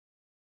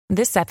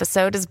This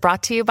episode is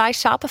brought to you by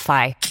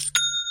Shopify.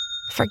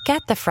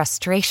 Forget the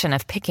frustration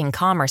of picking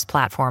commerce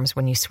platforms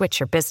when you switch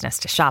your business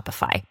to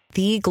Shopify,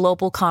 the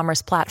global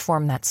commerce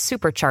platform that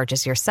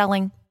supercharges your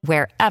selling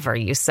wherever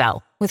you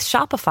sell. With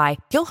Shopify,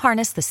 you'll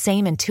harness the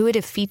same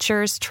intuitive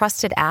features,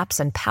 trusted apps,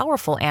 and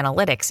powerful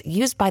analytics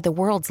used by the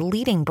world's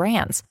leading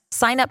brands.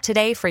 Sign up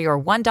today for your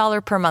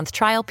 $1 per month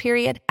trial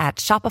period at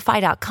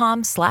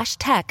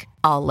shopify.com/tech,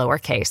 all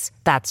lowercase.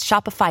 That's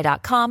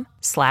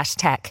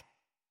shopify.com/tech.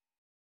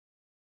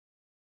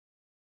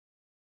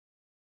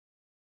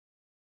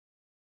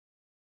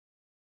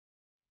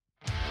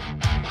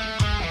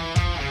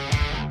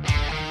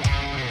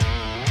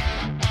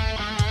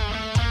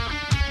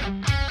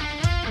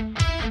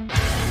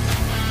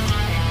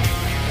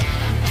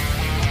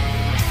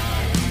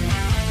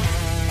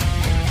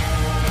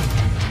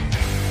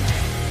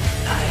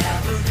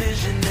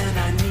 And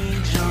I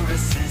need your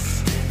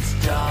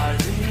assistance,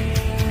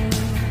 darling.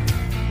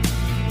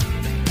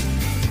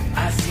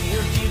 I see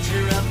a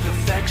future of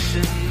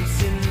perfection,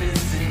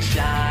 sinless and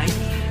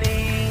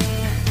shining.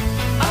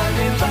 I'm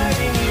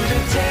inviting you to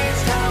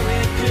taste how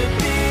it could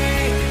be,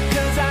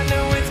 'cause I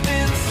know it's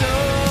been so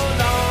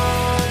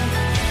long.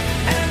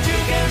 And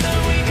together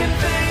we can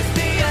face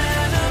the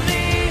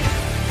enemy.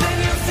 Then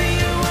you'll see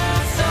you were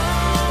so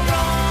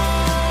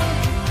wrong.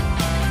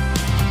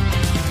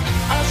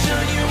 I'll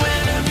show you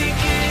where to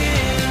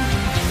begin.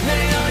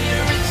 Lay all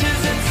your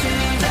riches and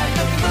sins at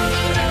the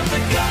foot of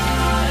the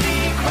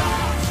gaudy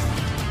cross.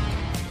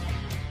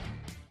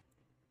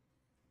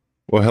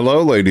 Well,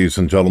 hello, ladies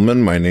and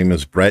gentlemen. My name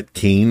is Brett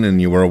Keane,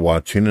 and you are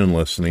watching and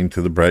listening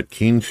to The Brett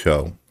Keane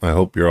Show. I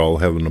hope you're all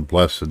having a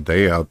blessed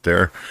day out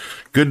there.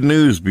 Good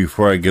news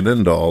before I get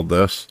into all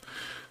this.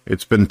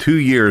 It's been 2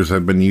 years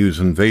I've been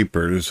using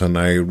vapors, and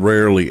I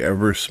rarely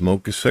ever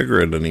smoke a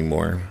cigarette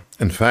anymore.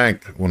 In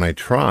fact, when I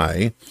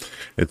try,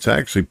 it's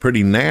actually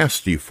pretty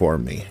nasty for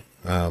me.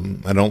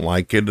 I don't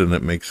like it, and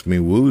it makes me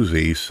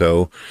woozy.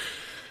 So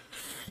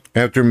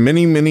after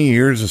many, many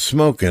years of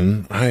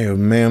smoking, I have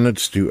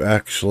managed to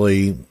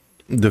actually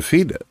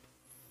defeat it.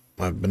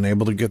 I've been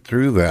able to get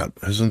through that.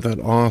 Isn't that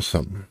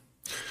awesome?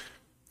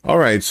 All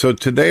right, so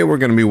today we're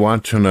going to be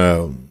watching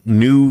a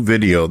new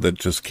video that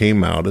just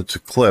came out. It's a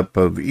clip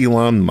of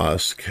Elon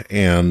Musk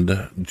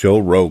and Joe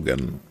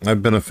Rogan.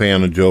 I've been a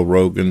fan of Joe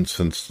Rogan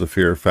since the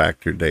Fear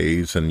Factor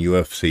days and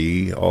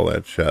UFC, all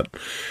that shit.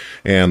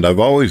 And I've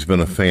always been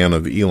a fan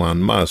of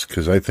Elon Musk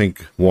because I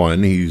think,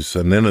 one, he's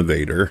an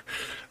innovator.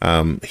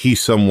 He's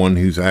someone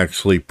who's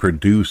actually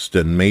produced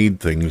and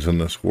made things in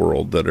this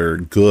world that are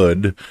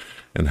good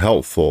and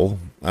helpful.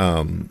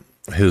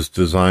 His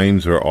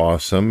designs are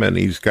awesome, and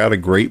he's got a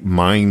great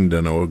mind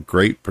and a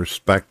great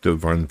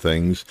perspective on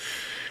things,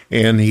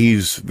 and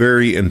he's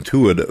very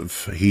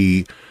intuitive.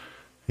 He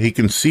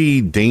can see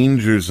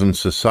dangers in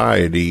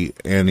society,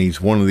 and he's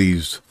one of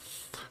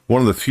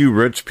the few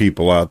rich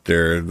people out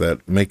there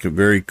that make it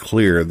very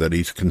clear that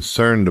he's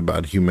concerned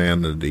about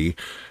humanity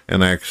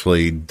and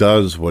actually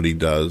does what he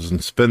does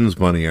and spends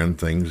money on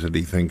things that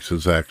he thinks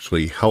is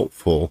actually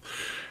helpful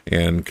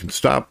and can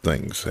stop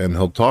things. And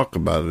he'll talk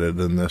about it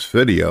in this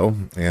video,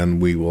 and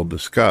we will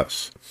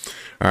discuss.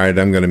 All right,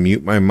 I'm going to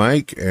mute my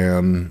mic,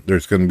 and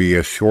there's going to be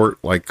a short,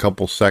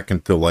 couple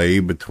second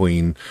delay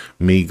between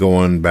me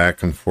going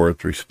back and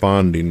forth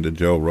responding to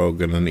Joe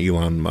Rogan and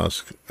Elon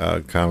Musk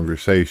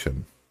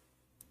conversation.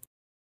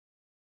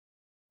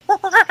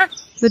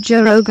 The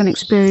Joe Rogan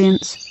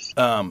experience.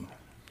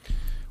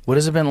 What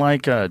has it been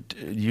like?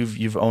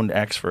 You've owned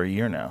X for a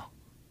year now.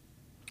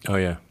 Oh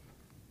yeah.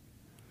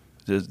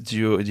 Do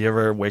you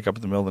ever wake up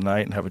in the middle of the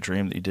night and have a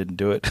dream that you didn't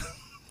do it?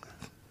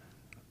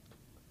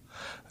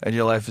 And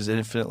your life is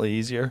infinitely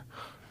easier?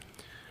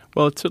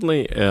 Well, it's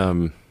certainly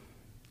a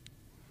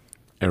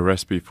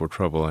recipe for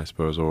trouble, I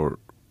suppose, or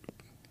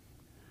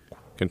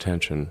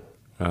contention.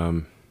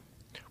 What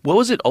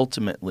was it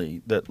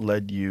ultimately that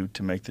led you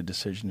to make the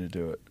decision to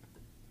do it?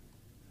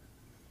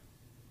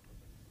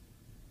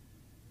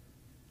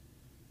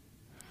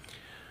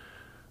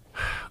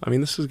 I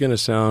mean, this is going to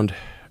sound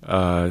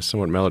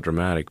somewhat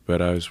melodramatic,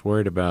 but I was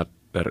worried about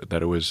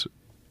that it was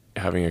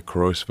having a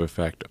corrosive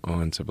effect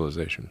on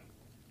civilization.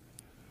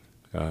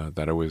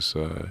 That it was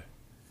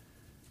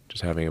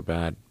just having a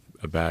bad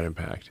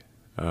impact.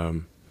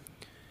 And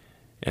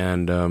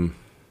I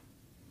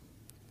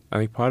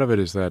think part of it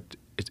is that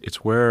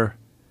it's where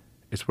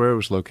it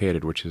was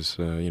located, which is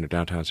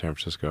downtown San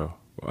Francisco.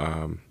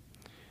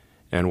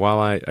 And while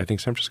I think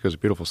San Francisco is a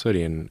beautiful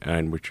city,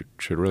 and we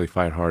should really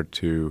fight hard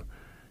to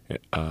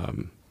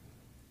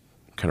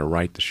kind of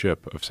right the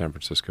ship of San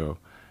Francisco.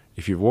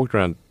 If you've walked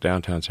around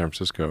downtown San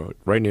Francisco,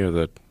 right near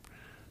the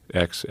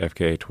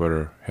FKA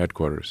Twitter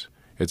headquarters,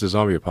 it's a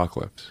zombie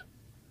apocalypse.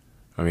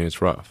 I mean,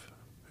 it's rough.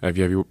 Have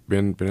you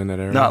been in that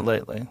area? Not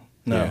lately.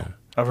 No. Yeah.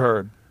 I've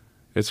heard.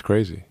 It's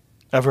crazy.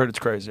 I've heard it's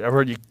crazy. I've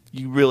heard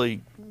you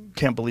really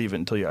can't believe it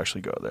until you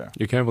actually go there.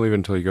 You can't believe it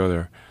until you go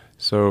there.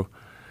 So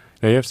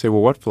now you have to say,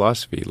 well, what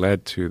philosophy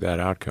led to that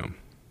outcome?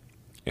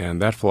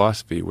 And that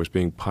philosophy was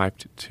being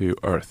piped to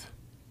Earth.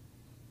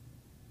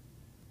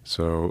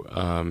 So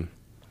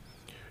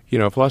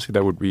a philosophy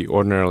that would be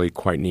ordinarily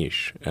quite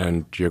niche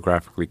and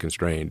geographically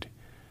constrained,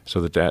 so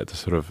that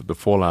the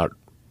fallout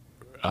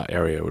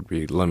area would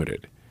be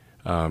limited,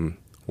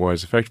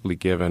 was effectively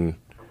given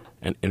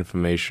an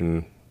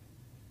information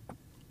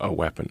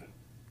weapon,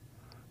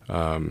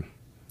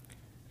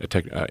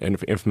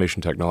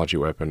 information technology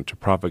weapon to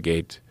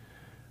propagate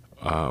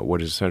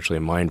what is essentially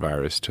a mind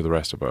virus to the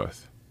rest of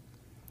Earth.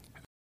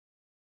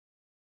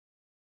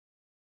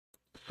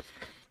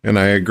 And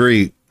I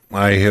agree.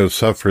 I have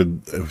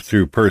suffered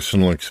through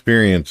personal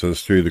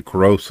experiences through the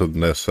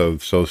corrosiveness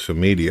of social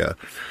media.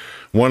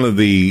 One of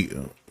the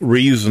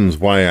reasons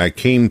why I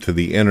came to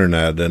the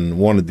internet and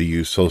wanted to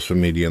use social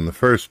media in the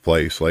first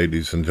place,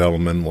 ladies and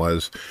gentlemen,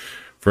 was,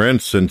 for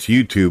instance,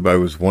 YouTube. I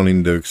was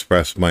wanting to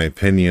express my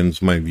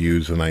opinions, my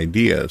views, and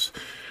ideas.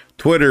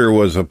 Twitter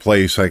was a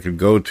place I could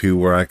go to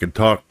where I could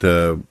talk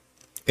to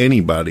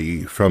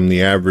anybody, from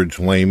the average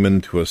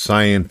layman to a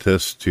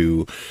scientist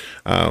to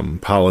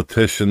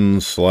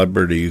politicians,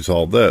 celebrities,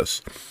 all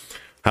this.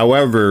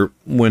 However,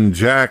 when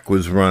Jack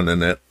was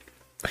running it,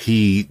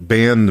 he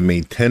banned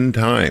me 10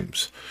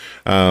 times.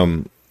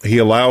 He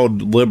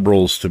allowed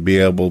liberals to be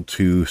able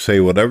to say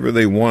whatever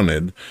they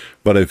wanted,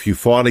 but if you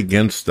fought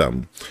against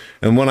them,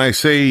 and when I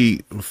say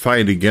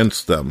fight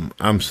against them,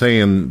 I'm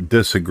saying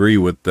disagree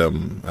with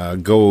them,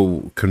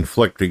 go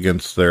conflict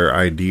against their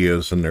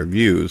ideas and their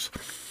views.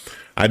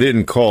 I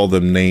didn't call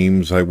them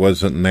names. I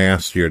wasn't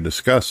nasty or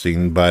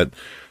disgusting, but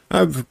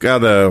I've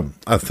got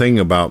a thing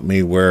about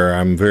me where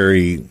I'm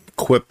very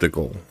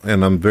quiptical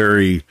and I'm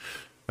very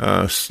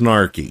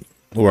snarky,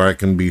 where I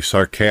can be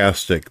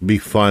sarcastic, be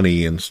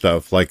funny and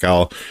stuff. Like,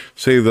 I'll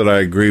say that I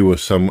agree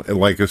with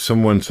like if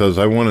someone says,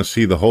 I want to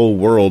see the whole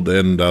world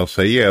end, I'll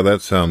say, yeah,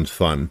 that sounds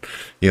fun.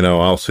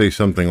 I'll say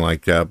something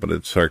like that, but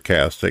it's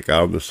sarcastic.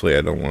 Obviously,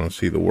 I don't want to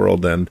see the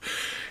world end.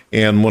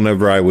 And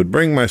whenever I would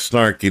bring my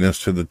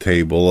snarkiness to the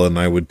table and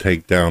I would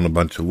take down a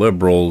bunch of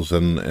liberals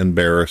and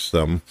embarrass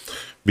them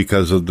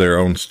because of their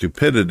own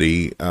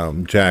stupidity,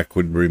 Jack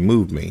would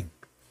remove me.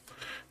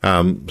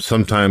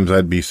 Sometimes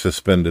I'd be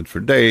suspended for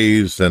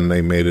days, then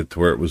they made it to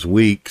where it was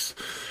weeks,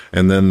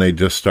 and then they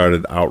just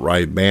started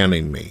outright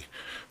banning me.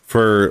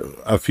 For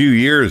a few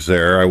years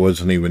there, I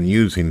wasn't even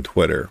using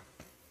Twitter.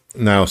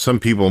 Now, some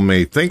people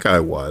may think I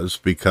was,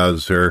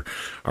 because there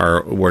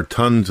were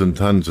tons and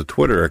tons of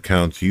Twitter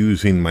accounts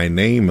using my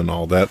name and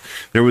all that.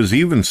 There was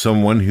even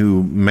someone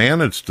who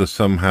managed to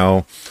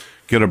somehow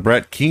get a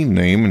Brett Keane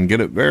name and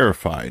get it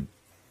verified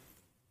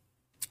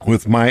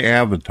with my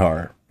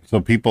avatar. So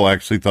people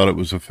actually thought it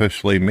was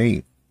officially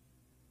me.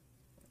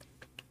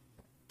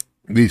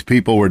 These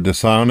people were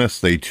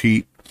dishonest, they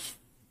cheat,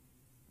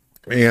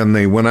 and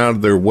they went out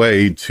of their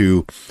way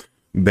to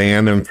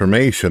ban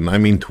information. I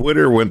mean,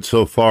 Twitter went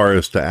so far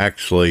as to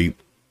actually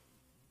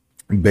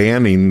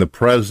banning the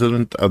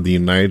President of the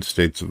United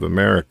States of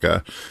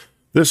America.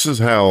 This is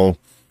how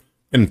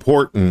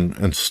important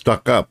and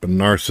stuck up and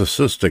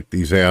narcissistic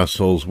these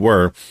assholes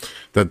were,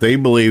 that they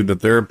believed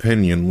that their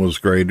opinion was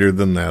greater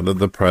than that of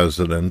the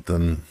president,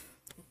 and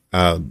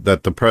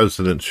that the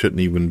president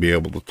shouldn't even be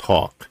able to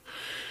talk.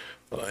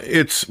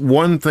 It's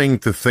one thing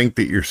to think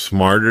that you're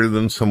smarter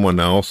than someone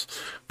else,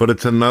 but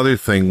it's another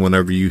thing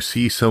whenever you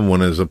see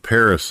someone as a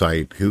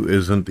parasite who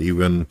isn't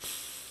even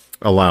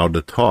allowed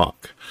to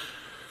talk.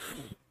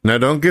 Now,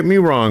 don't get me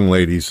wrong,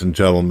 ladies and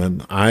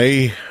gentlemen.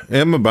 I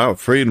am about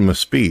freedom of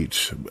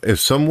speech. If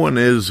someone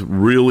is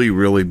really,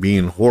 really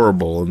being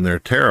horrible and they're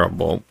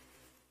terrible,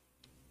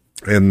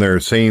 and they're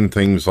saying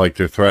things like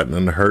they're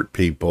threatening to hurt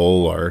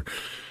people, or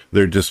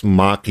they're just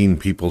mocking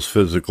people's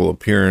physical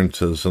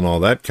appearances and all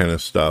that kind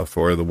of stuff,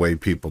 or the way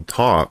people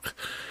talk,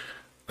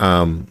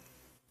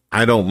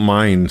 I don't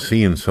mind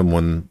seeing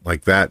someone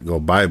like that go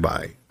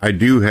bye-bye. I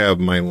do have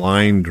my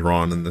line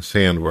drawn in the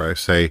sand where I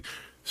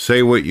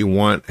say what you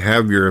want,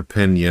 have your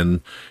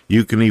opinion.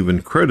 You can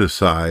even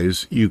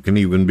criticize. You can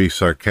even be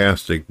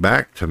sarcastic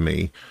back to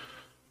me.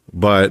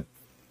 But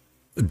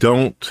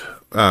don't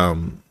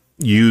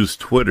use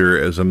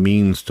Twitter as a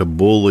means to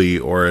bully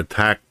or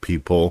attack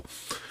people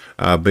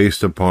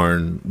based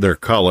upon their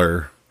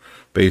color,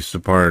 based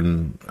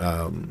upon,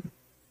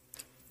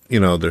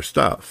 their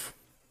stuff,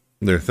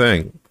 their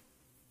thing,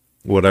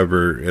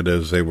 whatever it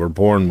is they were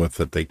born with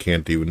that they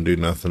can't even do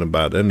nothing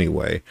about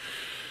anyway.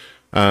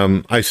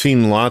 I've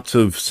seen lots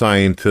of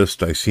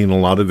scientists, I've seen a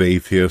lot of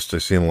atheists,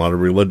 I've seen a lot of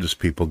religious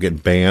people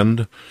get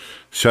banned,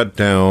 shut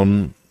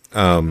down.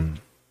 I've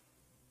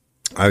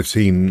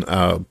seen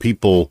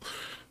people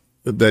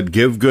that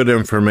give good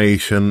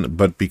information,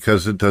 but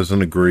because it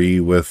doesn't agree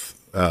with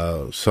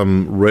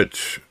some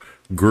rich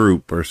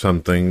group or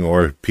something,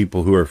 or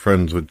people who are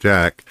friends with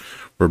Jack,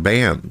 were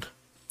banned.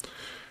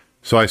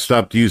 So I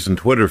stopped using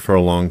Twitter for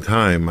a long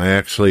time. I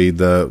actually,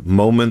 the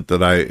moment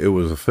that it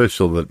was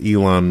official that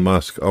Elon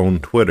Musk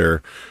owned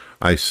Twitter,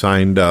 I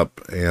signed up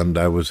and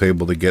I was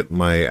able to get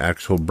my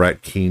actual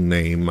Brett Keane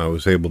name. I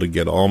was able to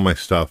get all my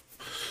stuff.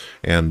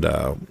 And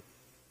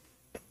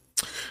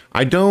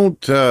I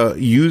don't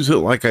use it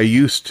like I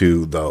used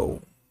to,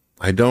 though.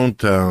 I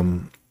don't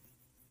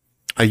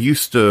I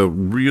used to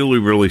really,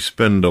 really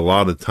spend a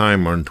lot of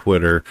time on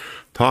Twitter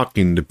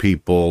talking to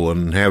people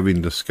and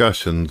having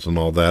discussions and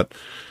all that.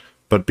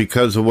 But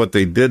because of what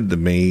they did to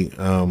me,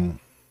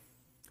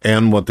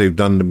 and what they've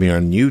done to me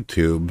on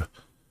YouTube,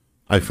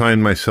 I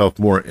find myself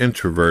more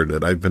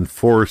introverted. I've been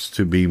forced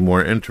to be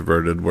more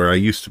introverted, where I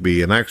used to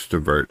be an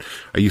extrovert.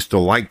 I used to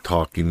like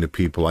talking to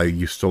people. I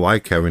used to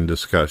like having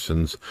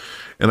discussions.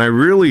 And I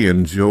really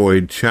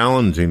enjoyed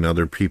challenging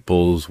other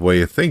people's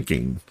way of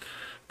thinking.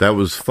 That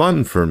was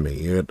fun for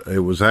me.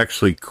 It was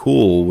actually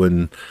cool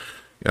when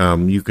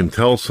you can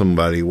tell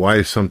somebody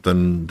why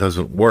something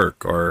doesn't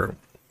work or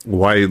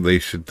why they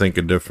should think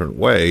a different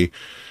way,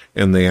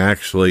 and they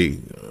actually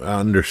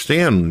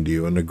understand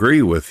you and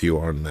agree with you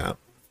on that.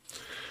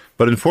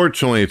 But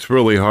unfortunately, it's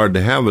really hard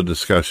to have a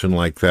discussion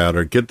like that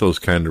or get those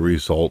kind of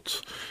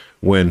results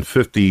when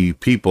 50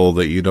 people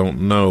that you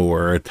don't know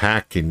are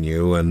attacking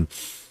you and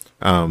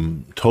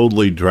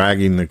totally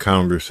dragging the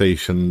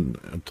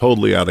conversation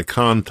totally out of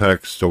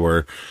context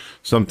or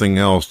something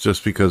else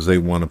just because they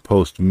want to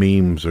post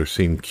memes or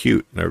seem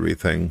cute and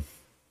everything.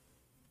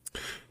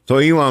 So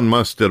Elon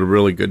Musk did a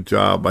really good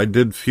job. I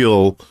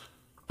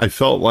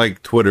felt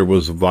like Twitter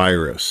was a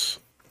virus.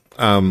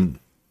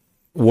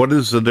 What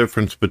is the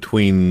difference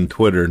between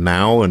Twitter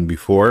now and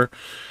before?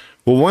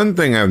 Well, one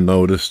thing I've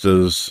noticed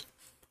is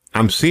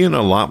I'm seeing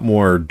a lot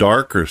more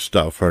darker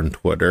stuff on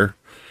Twitter.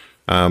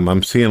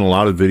 I'm seeing a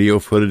lot of video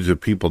footage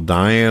of people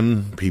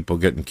dying, people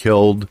getting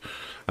killed,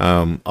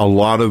 a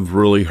lot of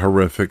really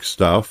horrific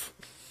stuff.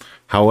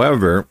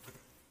 However,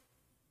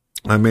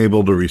 I'm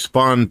able to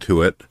respond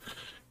to it,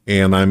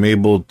 and I'm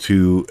able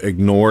to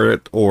ignore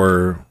it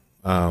or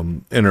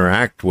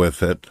interact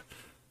with it,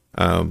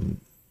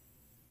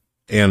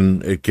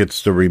 and it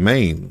gets to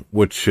remain,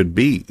 which should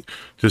be.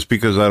 Just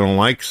because I don't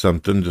like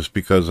something, just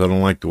because I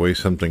don't like the way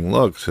something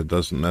looks, it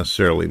doesn't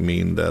necessarily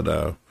mean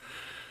that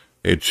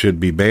it should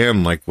be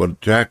banned like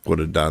what Jack would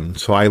have done.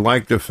 So I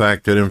like the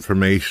fact that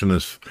information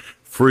is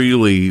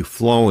freely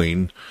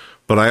flowing,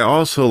 but I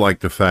also like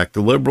the fact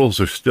the liberals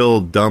are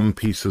still dumb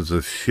pieces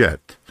of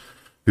shit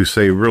who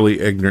say really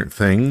ignorant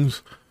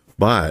things,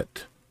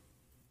 but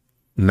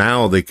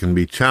now they can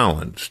be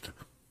challenged.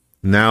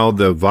 Now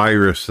the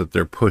virus that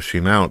they're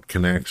pushing out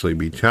can actually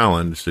be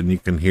challenged, and you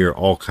can hear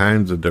all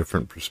kinds of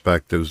different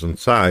perspectives and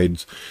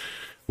sides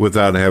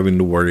without having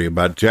to worry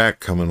about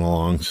Jack coming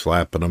along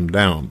slapping them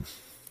down.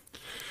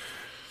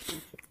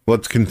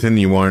 Let's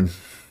continue on.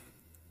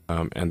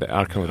 And the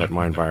outcome of that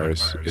mind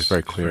virus is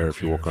very clear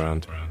if you walk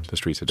around the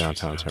streets of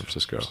downtown San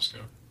Francisco.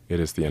 It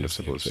is the end of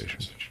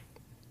civilization.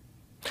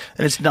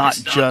 And it's not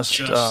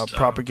just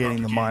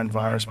propagating the mind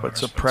virus, but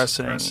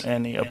suppressing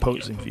any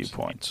opposing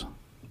viewpoints.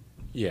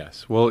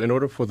 Yes. Well, in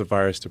order for the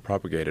virus to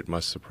propagate, it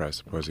must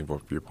suppress opposing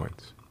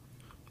viewpoints.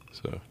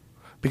 So,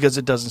 because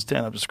it doesn't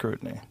stand up to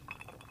scrutiny.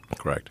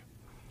 Correct.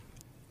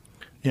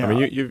 Yeah.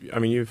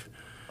 You've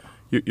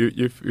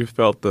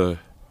felt the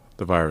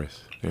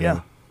virus. You know?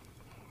 Yeah.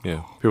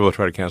 Yeah. People will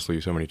try to cancel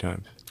you so many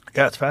times.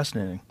 Yeah, it's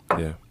fascinating.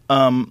 Yeah.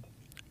 I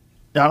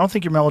don't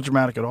think you're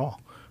melodramatic at all.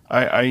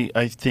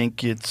 I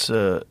think it's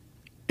I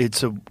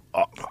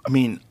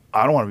mean,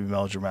 I don't want to be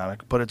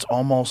melodramatic, but it's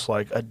almost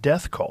like a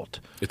death cult.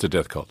 It's a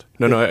death cult.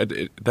 No,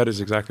 that is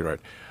exactly right.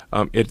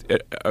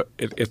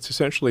 It's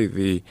essentially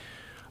the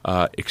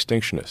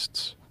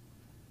extinctionists.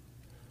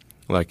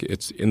 Like,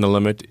 it's in the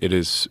limit. It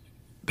is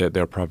that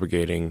they're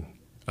propagating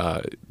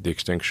the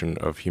extinction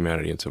of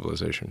humanity and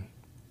civilization.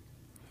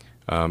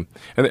 And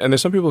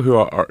there's some people who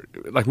are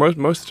like most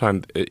of the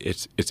time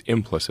it's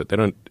implicit. They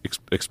don't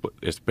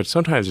but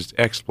sometimes it's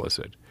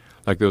explicit.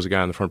 Like, there was a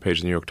guy on the front page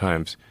of the New York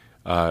Times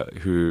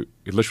who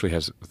literally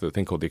has the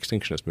thing called the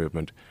Extinctionist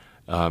Movement,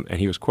 and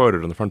he was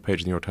quoted on the front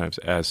page of the New York Times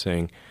as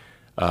saying,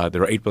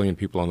 "There are 8 billion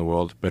people in the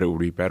world, but it would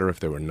be better if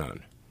there were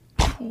none."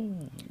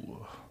 Ooh.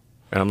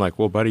 And I'm like,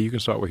 well, buddy, you can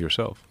start with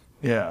yourself.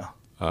 Yeah.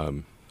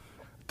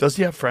 Does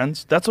he have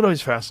friends? That's what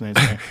always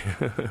fascinates me.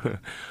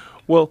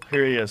 Well,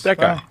 here he is. That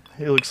guy.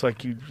 He looks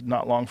like he's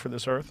not long for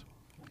this earth.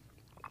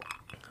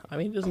 I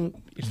mean, he's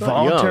not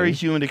Voluntary young.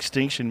 Human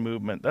Extinction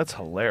Movement. That's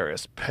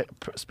hilarious.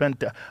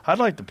 I'd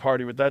like to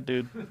party with that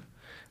dude. Okay.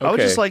 I would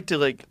just like to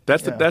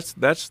That's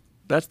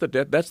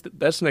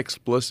an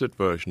explicit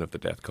version of the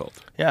death cult.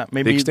 Yeah,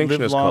 maybe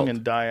live long cult.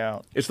 And die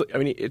out. It's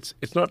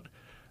not.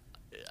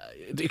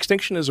 The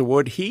extinction is a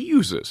word he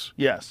uses.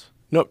 Yes.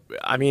 No,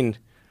 I mean,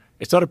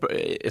 it's not.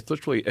 It's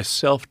literally a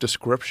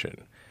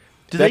self-description.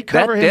 Did they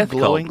cover him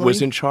glowingly? That death cult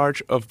was in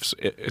charge of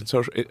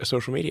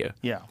social media.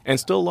 Yeah. And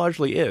still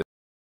largely is.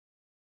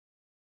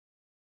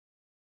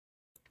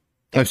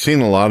 I've seen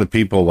a lot of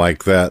people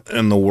like that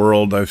in the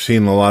world. I've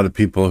seen a lot of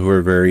people who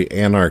are very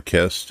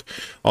anarchist.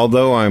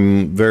 Although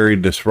I'm very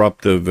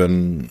disruptive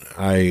and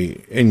I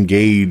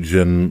engage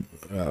in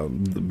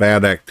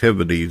bad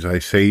activities, I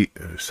say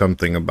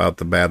something about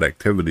the bad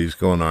activities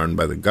going on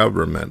by the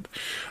government.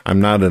 I'm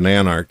not an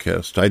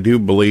anarchist. I do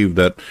believe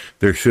that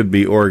there should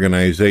be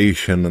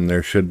organization and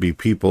there should be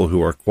people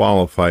who are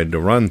qualified to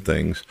run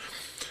things.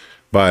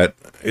 But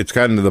it's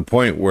gotten to the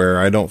point where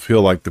I don't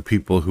feel like the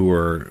people who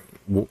are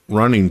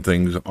running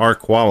things are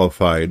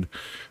qualified.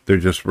 They're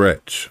just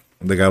rich.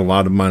 They got a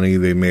lot of money.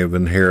 They may have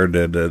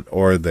inherited it,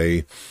 or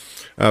they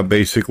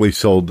basically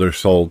sold their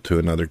soul to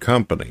another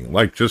company.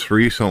 Like just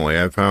recently,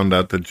 I found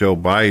out that Joe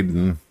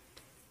Biden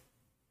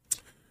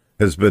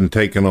has been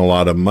taking a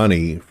lot of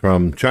money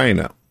from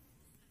China.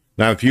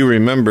 Now, if you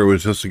remember, it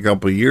was just a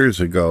couple of years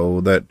ago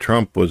that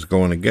Trump was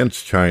going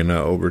against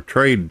China over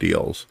trade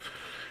deals.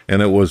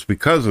 And it was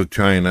because of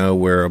China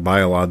where a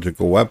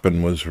biological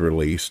weapon was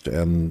released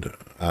and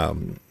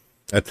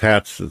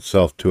attached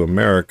itself to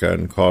America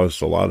and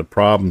caused a lot of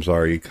problems,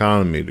 our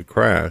economy to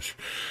crash.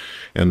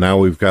 And now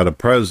we've got a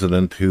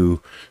president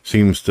who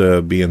seems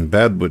to be in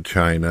bed with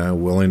China,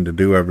 willing to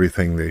do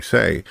everything they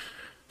say.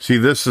 See,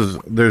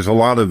 there's a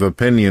lot of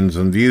opinions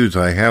and views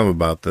I have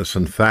about this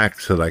and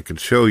facts that I could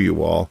show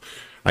you all.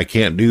 I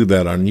can't do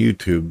that on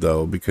YouTube,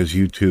 though, because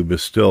YouTube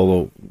is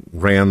still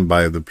ran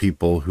by the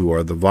people who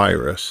are the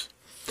virus,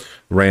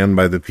 ran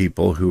by the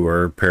people who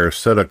are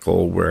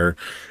parasitical, where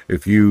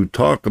if you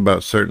talk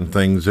about certain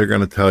things, they're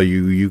going to tell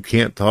you you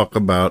can't talk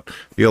about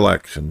the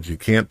elections, you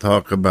can't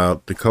talk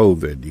about the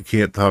COVID, you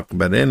can't talk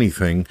about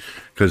anything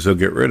because they'll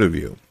get rid of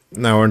you.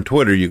 Now, on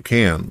Twitter, you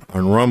can.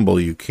 On Rumble,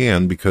 you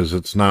can, because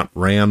it's not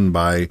ran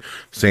by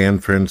San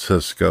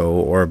Francisco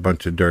or a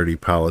bunch of dirty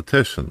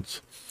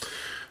politicians.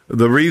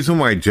 The reason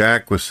why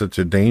Jack was such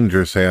a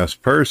dangerous-ass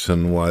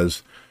person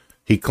was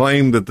he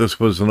claimed that this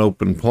was an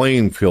open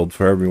playing field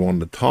for everyone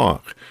to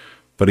talk,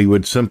 but he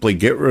would simply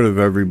get rid of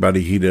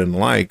everybody he didn't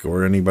like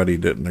or anybody he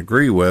didn't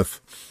agree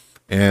with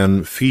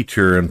and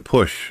feature and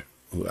push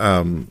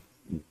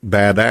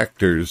bad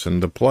actors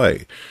into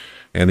play.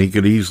 And he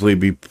could easily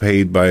be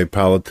paid by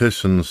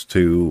politicians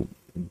to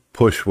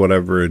push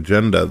whatever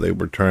agenda they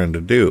were trying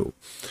to do.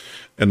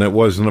 And it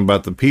wasn't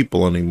about the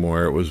people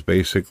anymore. It was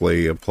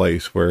basically a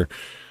place where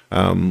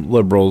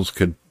liberals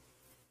could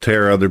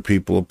tear other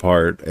people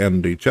apart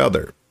and each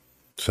other.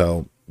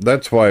 So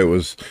that's why it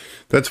was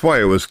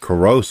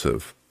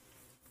corrosive.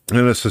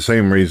 And it's the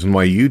same reason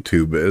why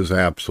YouTube is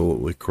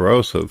absolutely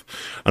corrosive.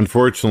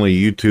 Unfortunately,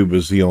 YouTube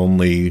is the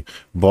only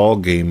ball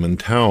game in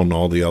town.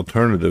 All the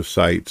alternative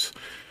sites,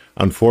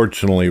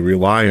 unfortunately,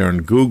 rely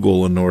on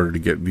Google in order to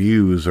get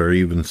views or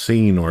even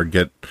seen or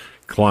get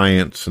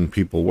clients and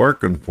people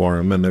working for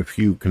them. And if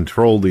you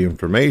control the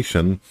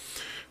information,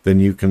 then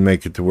you can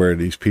make it to where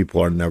these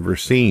people are never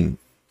seen.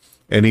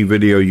 Any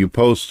video you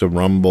post to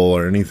Rumble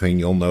or anything,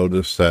 you'll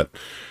notice that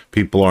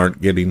people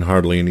aren't getting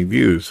hardly any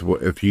views.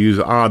 If you use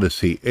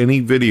Odyssey, any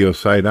video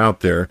site out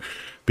there,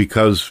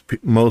 because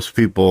most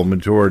people,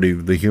 majority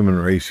of the human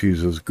race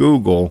uses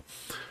Google,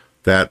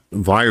 that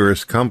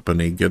virus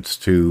company gets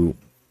to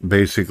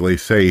basically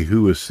say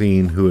who is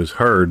seen, who is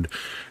heard,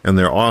 and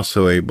they're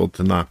also able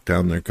to knock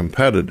down their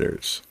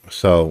competitors.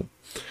 So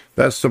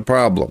that's the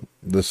problem.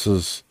 This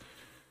is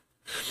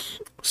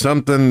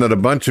something that a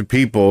bunch of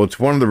people, it's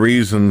one of the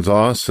reasons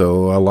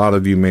also, a lot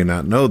of you may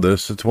not know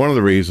this, it's one of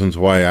the reasons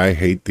why I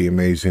hate The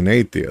Amazing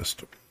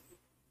Atheist.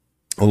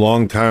 A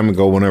long time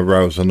ago, whenever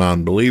I was a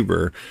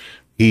non-believer,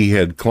 he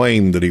had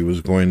claimed that he was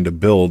going to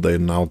build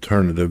an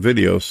alternative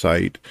video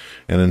site,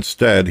 and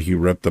instead he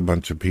ripped a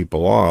bunch of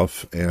people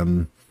off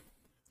and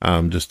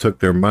just took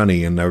their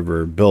money and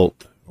never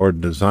built or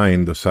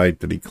designed the site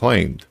that he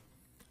claimed.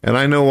 And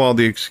I know all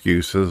the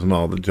excuses and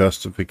all the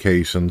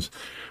justifications,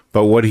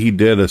 but what he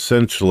did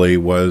essentially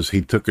was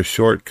he took a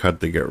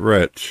shortcut to get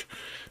rich.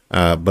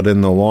 But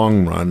in the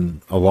long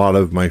run, a lot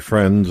of my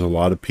friends, a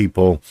lot of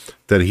people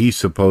that he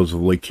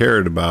supposedly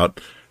cared about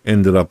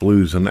ended up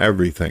losing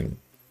everything.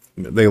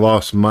 They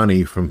lost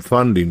money from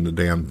funding the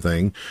damn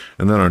thing.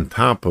 And then on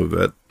top of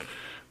it,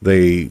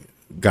 they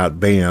got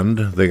banned,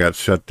 they got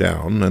shut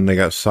down, and they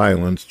got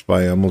silenced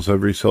by almost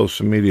every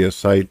social media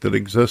site that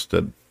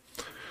existed.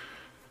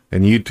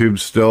 And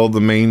YouTube's still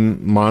the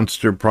main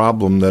monster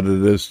problem that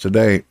it is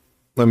today.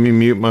 Let me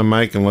mute my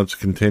mic and let's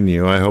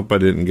continue. I hope I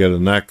didn't get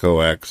an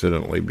echo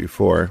accidentally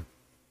before.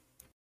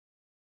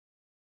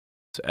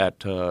 At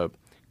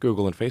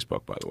Google and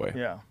Facebook, by the way.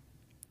 Yeah.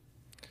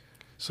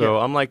 So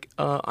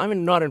yeah.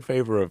 I'm not in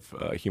favor of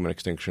human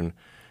extinction.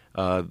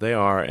 They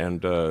are,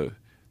 and they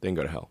can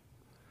go to hell.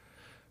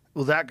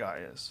 Well, that guy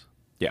is.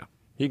 Yeah,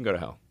 he can go to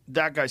hell.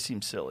 That guy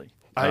seems silly.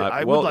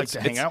 I would like to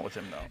hang out with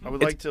him, though. I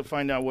would like to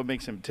find out what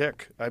makes him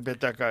tick. I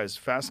bet that guy is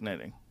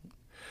fascinating.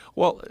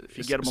 Well, if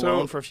you get him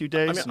alone for a few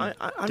days, I'm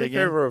in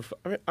favor of.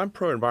 I'm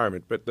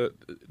pro-environment, but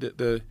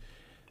the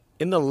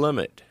in the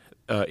limit,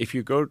 if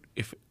you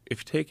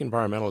take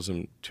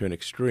environmentalism to an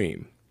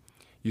extreme,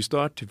 you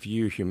start to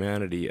view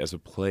humanity as a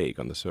plague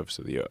on the surface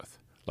of the earth,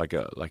 like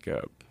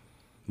a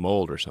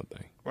mold or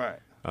something. Right.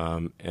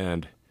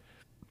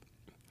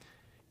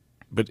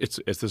 But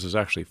this is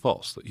actually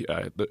false.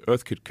 The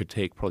Earth could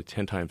take probably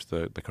 10 times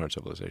the current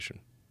civilization.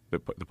 The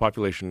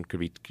population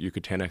you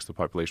could 10x the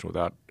population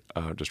without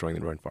destroying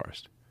the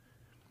rainforest.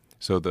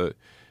 So the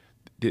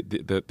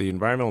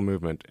environmental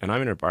movement, and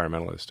I'm an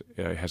environmentalist,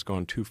 has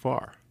gone too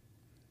far.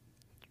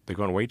 They've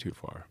gone way too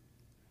far.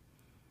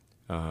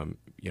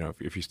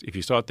 If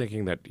you start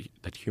thinking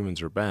that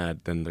humans are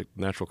bad, then the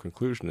natural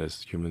conclusion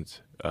is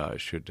humans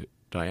should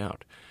die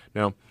out.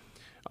 Now,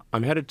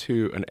 I'm headed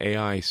to an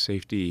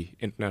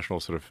international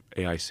sort of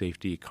AI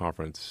safety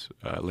conference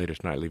later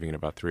tonight, leaving in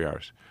about 3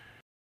 hours.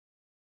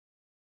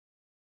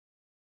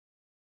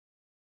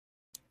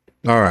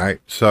 All right.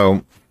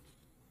 So,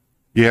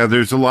 yeah,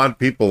 there's a lot of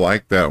people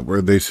like that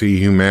where they see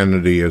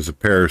humanity as a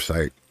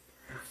parasite.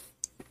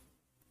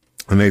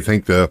 And they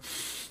think the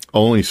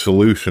only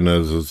solution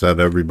is that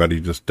everybody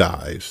just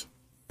dies.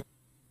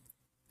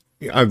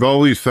 I've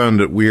always found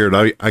it weird.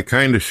 I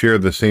kind of share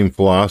the same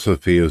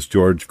philosophy as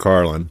George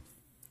Carlin.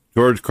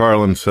 George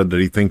Carlin said that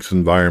he thinks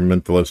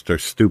environmentalists are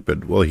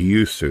stupid. Well, he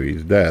used to.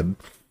 He's dead.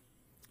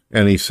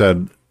 And he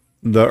said,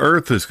 the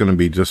earth is going to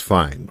be just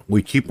fine.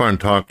 We keep on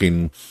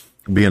talking,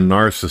 being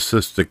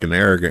narcissistic and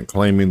arrogant,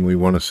 claiming we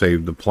want to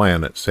save the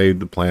planet, save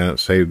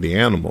the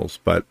animals.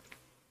 But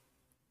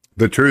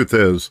the truth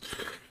is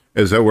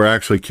that we're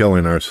actually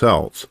killing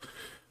ourselves.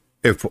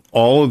 If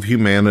all of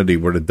humanity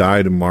were to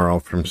die tomorrow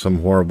from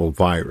some horrible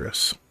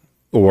virus,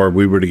 or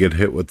we were to get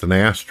hit with an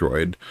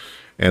asteroid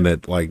and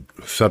it like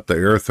set the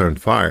earth on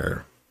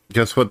fire,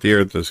 guess what the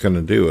earth is going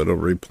to do? It'll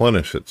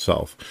replenish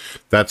itself.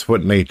 That's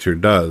what nature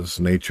does.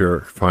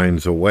 Nature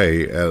finds a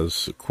way,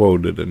 as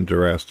quoted in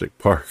Jurassic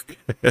Park.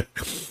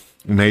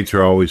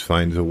 Nature always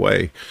finds a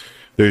way.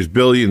 There's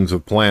billions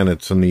of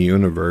planets in the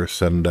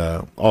universe, and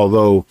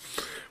although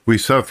we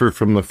suffer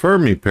from the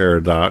Fermi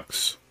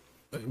paradox,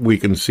 we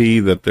can see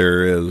that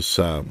there is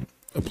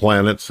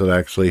planets that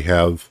actually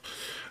have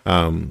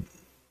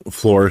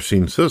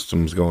flourishing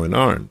systems going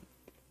on.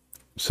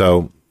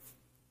 So,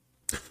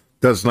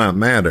 does not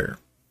matter.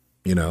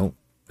 You know,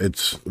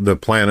 the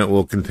planet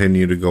will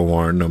continue to go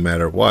on no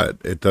matter what.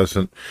 It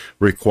doesn't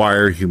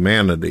require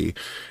humanity.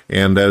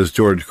 And as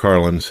George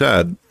Carlin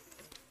said,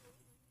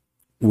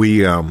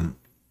 we're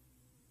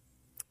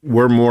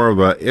more of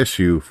an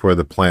issue for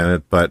the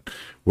planet, but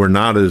we're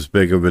not as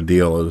big of a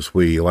deal as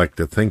we like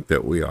to think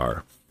that we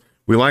are.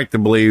 We like to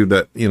believe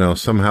that, you know,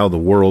 somehow the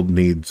world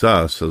needs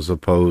us as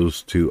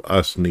opposed to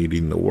us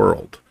needing the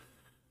world.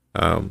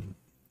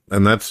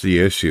 And that's the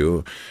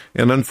issue.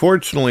 And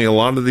unfortunately, a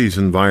lot of these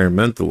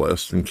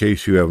environmentalists, in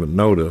case you haven't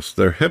noticed,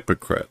 they're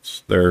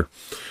hypocrites.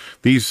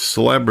 These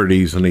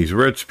celebrities and these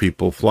rich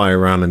people fly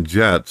around in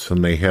jets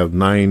and they have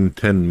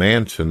 9-10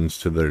 mansions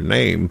to their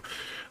name.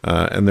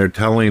 And they're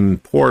telling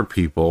poor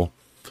people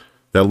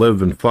that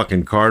live in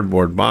fucking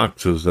cardboard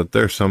boxes that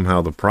they're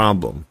somehow the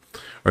problem.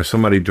 Or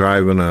somebody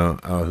driving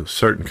a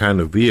certain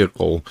kind of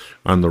vehicle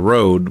on the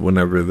road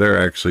whenever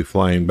they're actually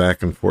flying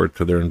back and forth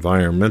to their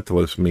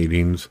environmentalist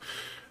meetings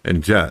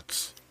and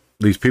jets.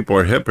 These people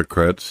are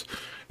hypocrites,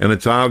 and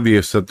it's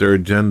obvious that their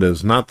agenda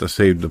is not to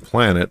save the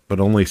planet, but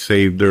only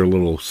save their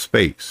little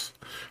space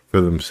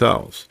for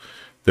themselves.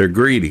 They're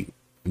greedy,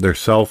 they're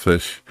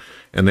selfish,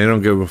 and they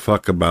don't give a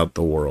fuck about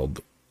the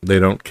world. They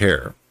don't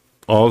care.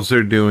 All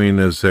they're doing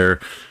is they're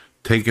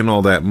taking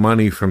all that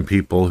money from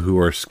people who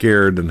are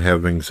scared and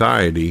have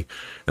anxiety,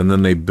 and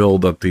then they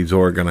build up these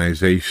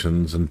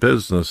organizations and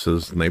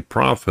businesses, and they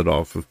profit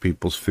off of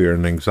people's fear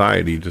and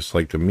anxiety, just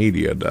like the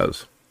media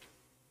does.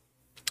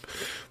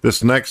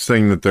 This next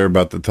thing that they're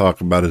about to talk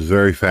about is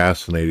very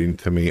fascinating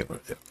to me.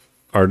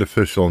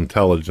 Artificial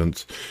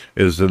intelligence,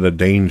 is it a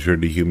danger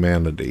to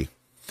humanity?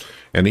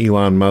 And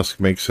Elon Musk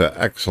makes an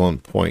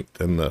excellent point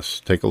in this.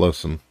 Take a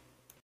listen.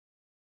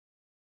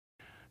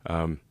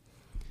 I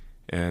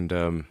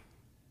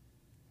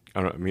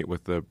meet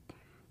with the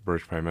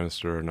British Prime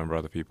Minister, a number of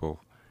other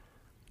people.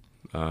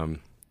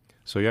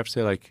 So you have to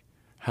say, like,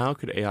 how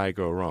could AI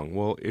go wrong?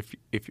 Well, if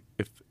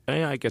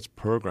AI gets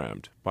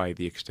programmed by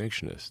the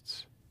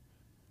extinctionists,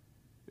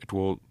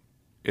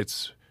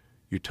 its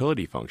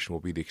utility function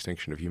will be the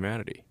extinction of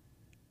humanity.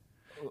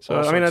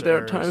 So I mean, there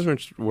are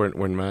times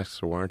when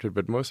masks are warranted,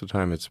 but most of the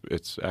time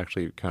it's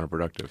actually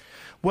counterproductive.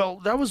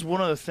 Well, that was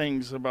one of the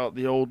things about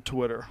the old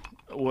Twitter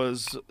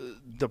was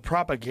the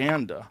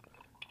propaganda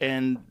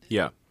and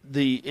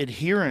the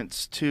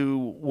adherence to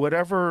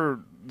whatever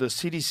the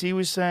CDC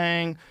was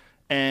saying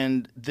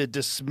and the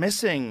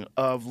dismissing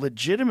of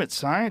legitimate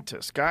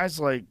scientists, guys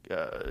like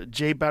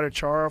Jay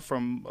Bhattacharya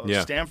from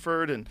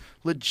Stanford, and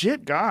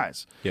legit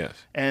guys. Yes.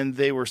 And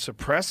they were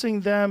suppressing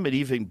them and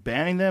even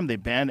banning them. They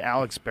banned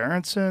Alex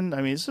Berenson.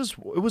 I mean,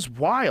 it was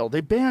wild. They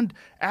banned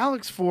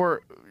Alex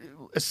for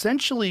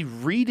essentially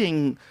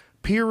reading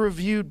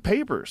peer-reviewed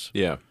papers.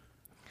 Yeah.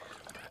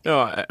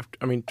 No,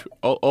 I mean,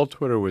 all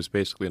Twitter was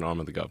basically an arm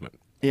of the government.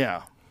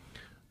 Yeah.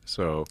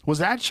 So was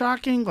that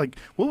shocking? Like,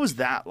 what was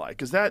that like?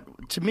 Because that,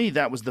 to me,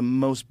 that was the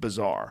most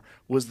bizarre,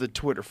 was the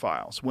Twitter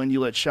files. When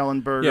you let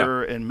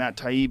Schellenberger and Matt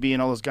Taibbi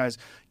and all those guys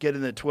get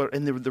in the Twitter,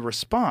 and the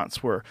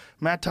response where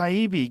Matt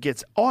Taibbi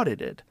gets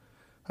audited.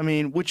 I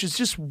mean, which is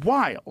just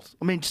wild.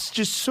 I mean, it's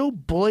just so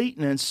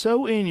blatant and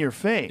so in your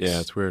face.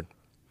 Yeah, it's weird.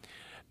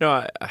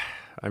 No,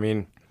 I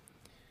mean,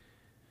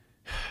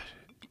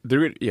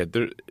 the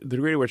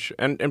degree to which,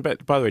 and by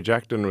the way,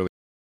 Jack didn't really.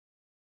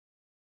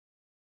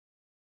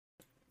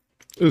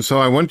 So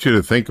I want you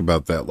to think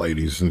about that,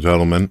 ladies and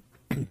gentlemen.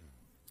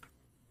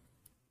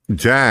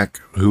 Jack,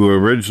 who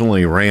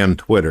originally ran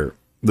Twitter,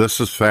 this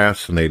is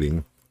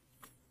fascinating.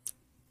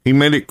 He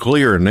made it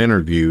clear in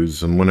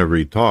interviews and whenever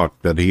he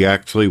talked that he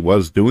actually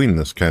was doing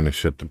this kind of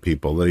shit to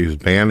people, that he was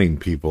banning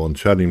people and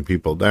shutting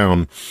people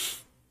down,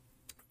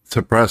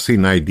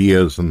 suppressing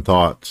ideas and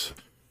thoughts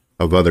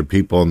of other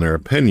people and their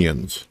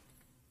opinions.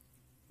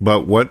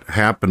 But what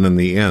happened in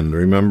the end?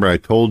 Remember, I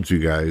told you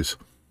guys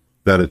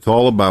that it's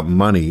all about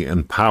money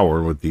and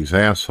power with these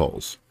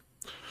assholes.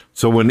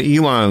 So when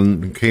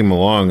Elon came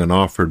along and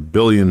offered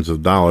billions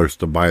of dollars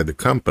to buy the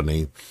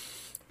company,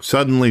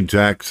 suddenly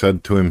Jack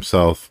said to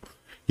himself,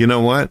 you know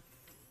what?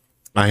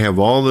 I have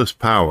all this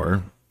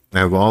power, I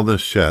have all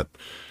this shit,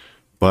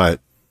 but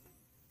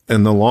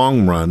in the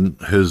long run,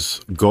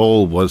 his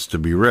goal was to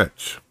be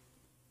rich.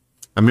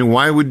 I mean,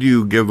 why would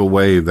you give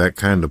away that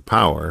kind of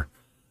power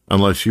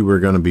unless you were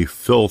going to be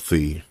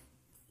filthy,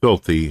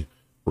 filthy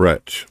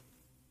rich?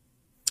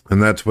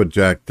 And that's what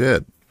Jack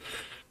did.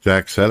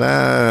 Jack said,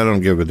 I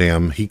don't give a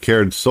damn. He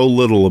cared so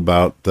little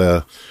about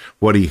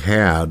what he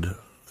had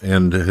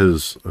and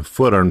his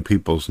foot on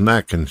people's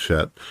neck and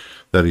shit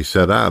that he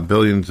said,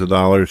 billions of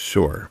dollars,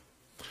 sure.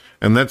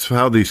 And that's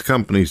how these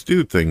companies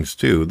do things,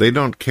 too. They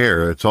don't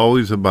care. It's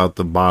always about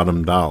the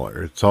bottom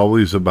dollar. It's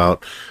always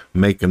about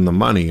making the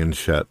money and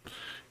shit.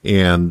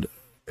 And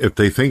if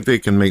they think they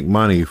can make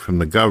money from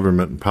the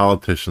government and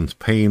politicians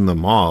paying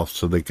them off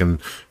so they can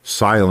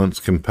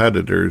silence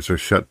competitors or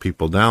shut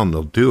people down,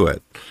 they'll do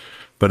it.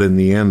 But in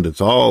the end,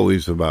 it's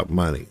always about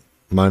money.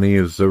 Money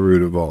is the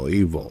root of all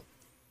evil.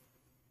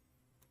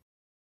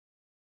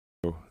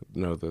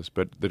 Know this,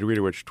 but the degree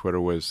to which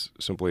Twitter was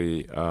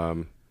simply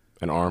an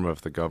arm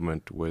of the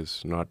government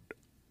was not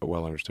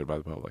well understood by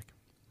the public.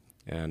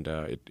 And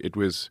it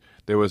was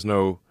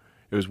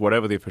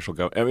whatever the official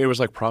government, I mean, it was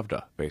like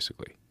Pravda,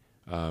 basically.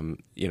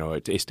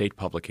 It's a state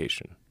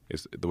publication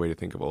is the way to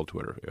think of old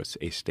Twitter. It was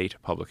a state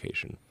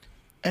publication.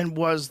 And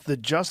was the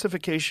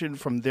justification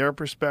from their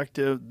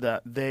perspective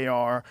that they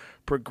are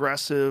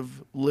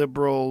progressive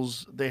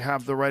liberals, they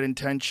have the right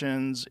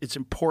intentions, it's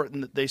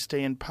important that they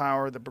stay in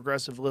power, the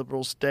progressive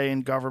liberals stay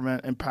in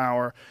government and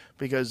power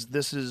because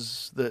this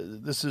is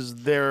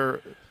their...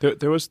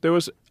 There was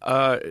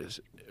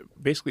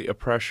basically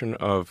oppression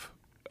of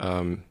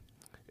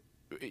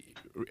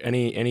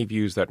any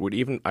views that would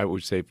even, I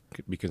would say,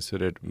 be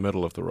considered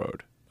middle of the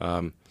road.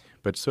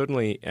 But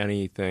certainly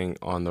anything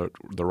on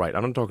the right.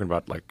 I'm not talking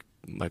about like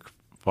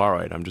far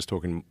right. I'm just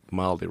talking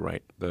mildly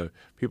right. The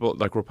people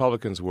like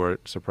Republicans were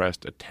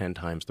suppressed at 10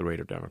 times the rate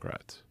of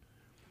Democrats.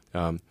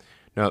 Now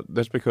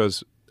that's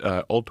because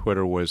old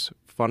Twitter was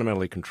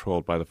fundamentally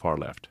controlled by the far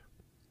left.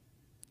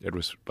 It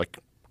was like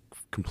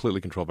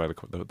completely controlled by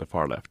the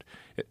far left,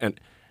 and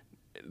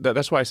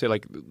that's why I say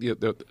like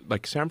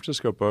San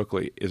Francisco,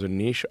 Berkeley is a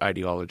niche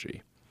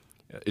ideology.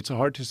 It's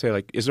hard to say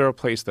like, is there a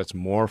place that's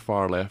more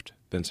far left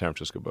than San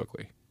Francisco,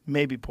 Berkeley?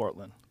 Maybe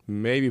Portland.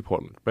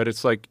 But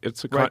it's like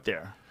it's right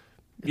there.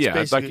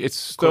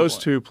 It's those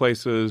two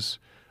places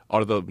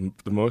are the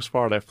most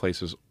far left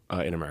places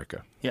in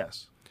America.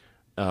 Yes.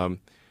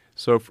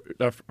 So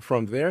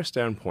from their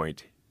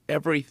standpoint,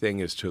 everything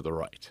is to the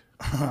right,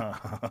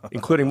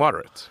 including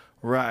moderates.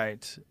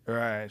 Right.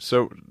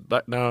 So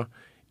now,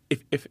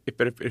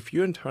 if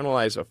you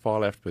internalize a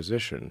far left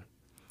position,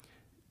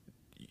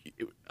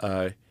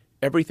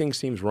 everything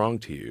seems wrong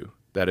to you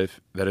that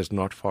is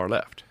not far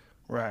left.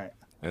 Right.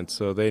 And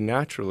so they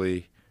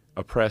naturally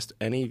oppressed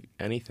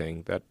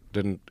anything that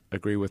didn't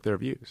agree with their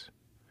views.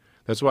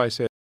 That's why I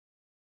say.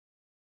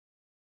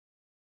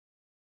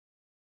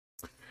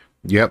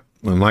 Yep.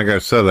 And like I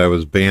said, I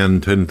was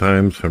banned 10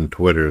 times from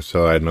Twitter,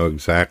 so I know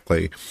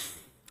exactly.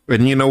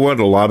 And you know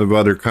what? A lot of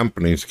other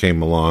companies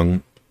came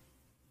along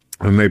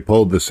and they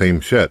pulled the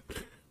same shit.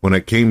 When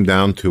it came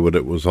down to it,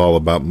 it was all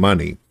about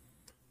money.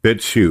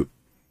 BitChute,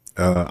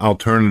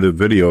 alternative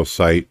video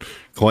site,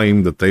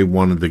 claimed that they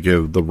wanted to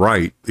give the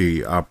right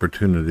the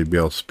opportunity to be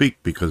able to speak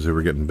because they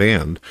were getting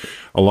banned.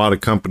 A lot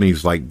of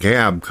companies like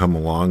Gab come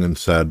along and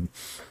said,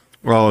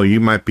 well, you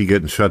might be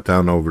getting shut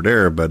down over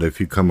there, but if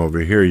you come over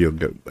here, you'll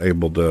get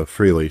able to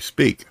freely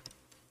speak.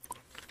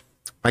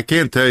 I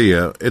can't tell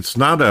you, it's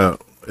not a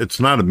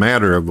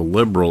matter of a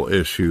liberal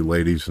issue,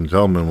 ladies and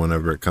gentlemen,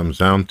 whenever it comes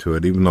down to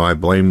it, even though I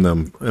blame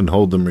them and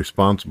hold them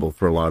responsible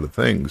for a lot of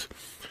things.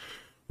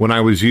 When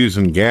I was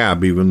using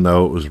Gab, even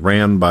though it was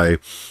ran by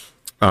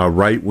a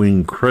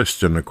right-wing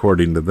Christian,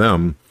 according to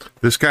them,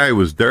 this guy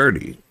was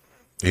dirty.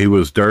 He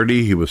was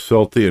dirty, he was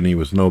filthy, and he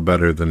was no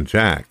better than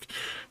Jack.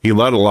 He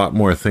let a lot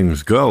more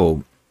things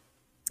go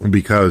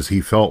because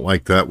he felt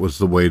like that was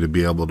the way to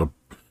be able to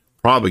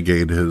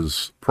propagate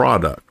his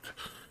product,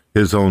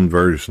 his own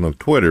version of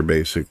Twitter,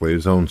 basically,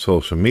 his own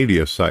social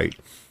media site.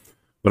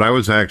 But I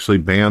was actually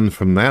banned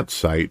from that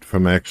site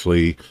from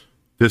actually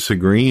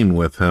disagreeing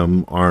with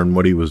him on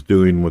what he was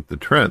doing with the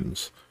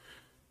trends.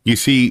 You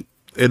see,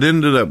 it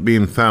ended up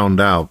being found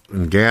out,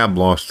 and Gab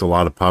lost a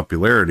lot of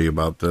popularity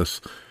about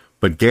this,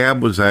 but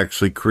Gab was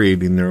actually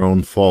creating their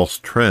own false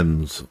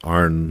trends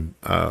on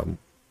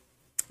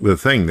the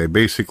thing. They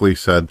basically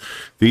said,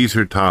 these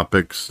are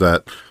topics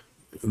that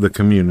the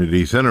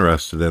community's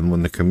interested in,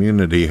 when the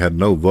community had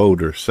no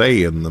vote or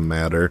say in the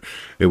matter.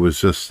 It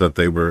was just that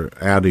they were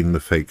adding the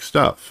fake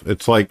stuff.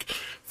 It's like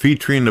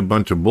featuring a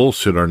bunch of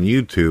bullshit on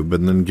YouTube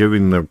and then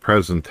giving the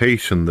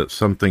presentation that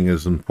something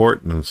is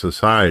important in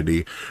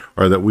society,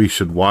 or that we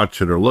should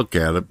watch it or look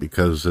at it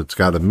because it's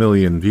got 1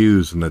 million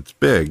views and it's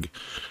big.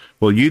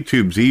 Well,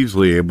 YouTube's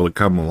easily able to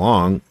come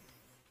along,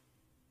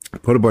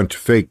 put a bunch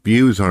of fake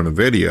views on a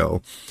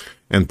video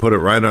and put it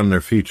right on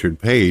their featured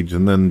page,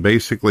 and then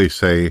basically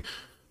say,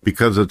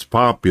 because it's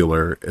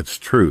popular, it's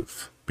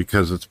truth.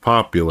 Because it's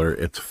popular,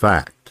 it's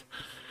fact.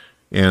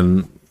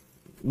 And,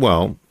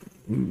 well,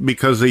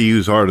 because they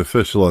use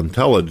artificial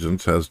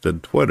intelligence, as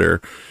did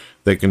Twitter,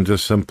 they can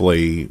just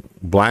simply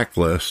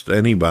blacklist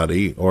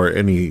anybody or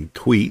any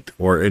tweet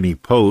or any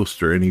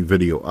post or any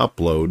video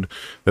upload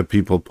that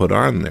people put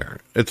on there.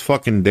 It's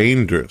fucking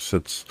dangerous.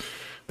 It's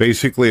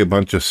basically a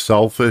bunch of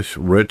selfish,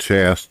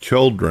 rich-ass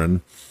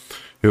children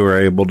who are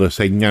able to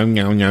say, no,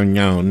 no, no,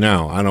 no,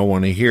 no, I don't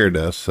want to hear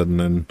this, and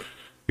then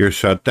you're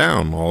shut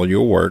down, all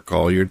your work,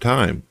 all your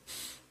time.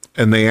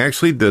 And they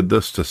actually did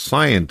this to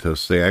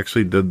scientists. They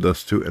actually did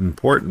this to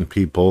important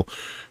people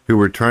who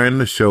were trying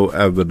to show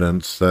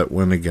evidence that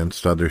went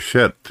against other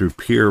shit through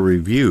peer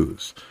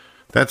reviews.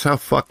 That's how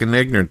fucking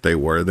ignorant they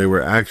were. They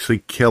were actually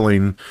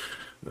killing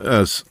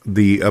us,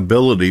 the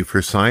ability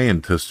for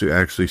scientists to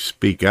actually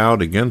speak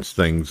out against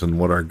things and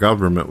what our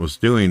government was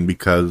doing,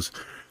 because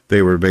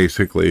they were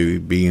basically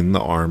being the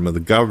arm of the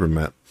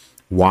government.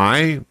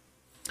 Why?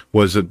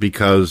 Was it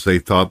because they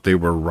thought they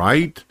were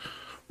right?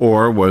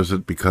 Or was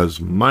it because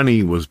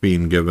money was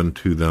being given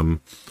to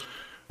them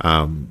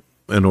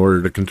in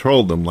order to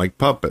control them like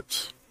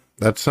puppets?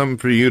 That's something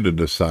for you to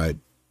decide.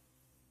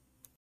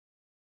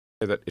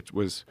 That it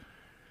was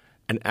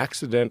an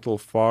accidental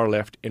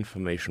far-left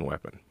information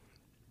weapon.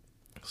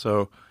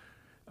 So,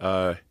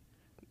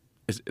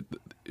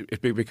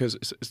 because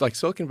it's like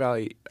Silicon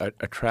Valley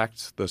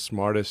attracts the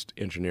smartest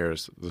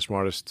engineers, the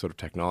smartest sort of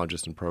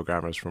technologists and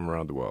programmers from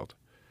around the world.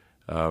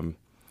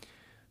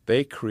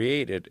 They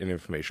created an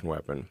information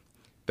weapon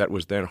that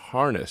was then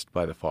harnessed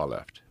by the far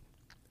left,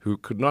 who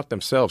could not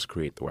themselves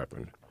create the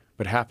weapon,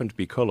 but happened to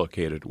be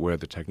co-located where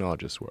the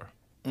technologists were.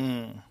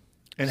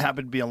 It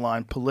happened to be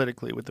aligned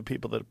politically with the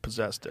people that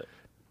possessed it.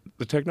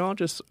 The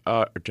technologists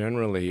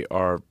generally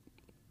are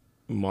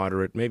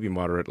moderate, maybe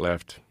moderate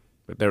left,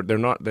 but they're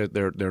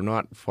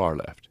not far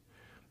left.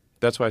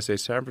 That's why I say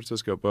San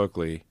Francisco,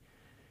 Berkeley.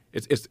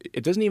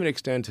 It doesn't even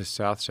extend to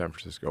South San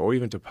Francisco or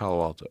even to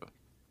Palo Alto.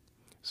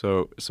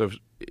 So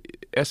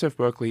SF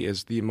Berkeley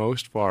is the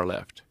most far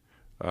left,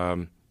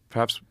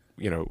 perhaps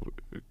in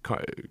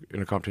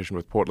a competition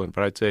with Portland.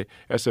 But I'd say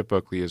SF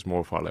Berkeley is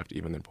more far left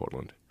even than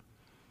Portland.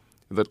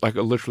 Like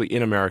literally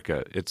in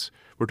America,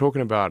 we're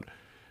talking about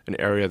an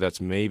area that's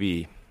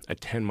maybe a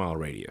 10-mile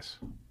radius.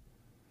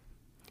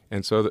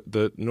 And so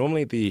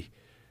normally the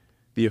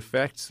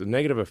effects, the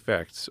negative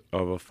effects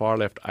of a far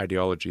left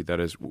ideology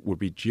that would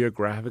be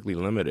geographically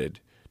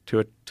limited to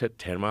a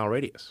 10-mile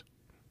radius.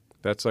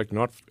 That's like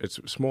not, it's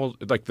small,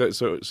 like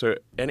so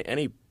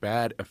any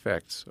bad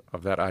effects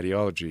of that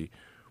ideology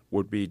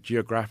would be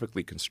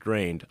geographically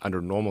constrained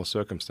under normal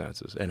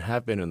circumstances and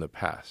have been in the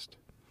past.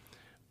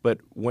 But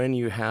when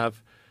you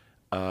have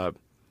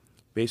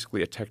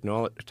basically a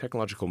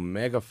technological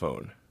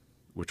megaphone,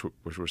 which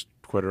was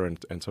Twitter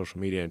and social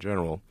media in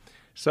general,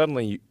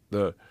 suddenly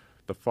the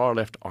far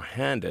left are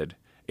handed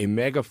a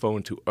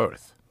megaphone to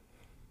Earth,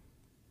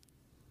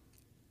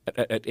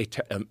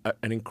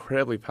 an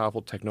incredibly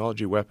powerful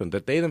technology weapon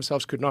that they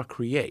themselves could not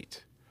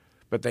create,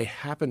 but they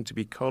happened to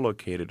be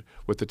co-located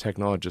with the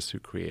technologists who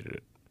created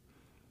it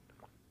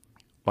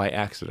by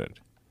accident.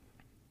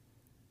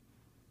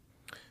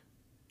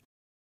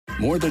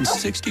 More than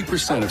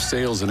 60% of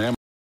sales in Amazon.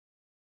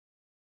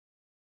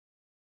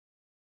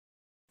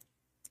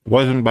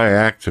 Wasn't by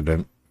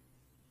accident.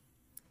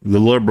 The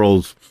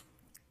liberals,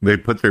 they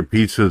put their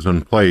pieces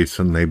in place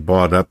and they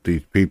bought up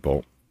these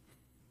people.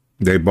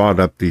 They bought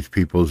up these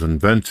people's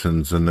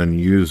inventions and then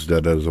used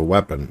it as a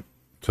weapon.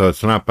 So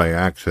it's not by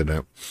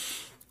accident.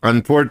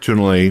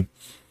 Unfortunately,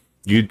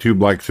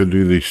 YouTube likes to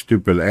do these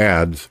stupid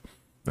ads,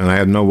 and I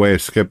had no way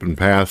of skipping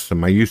past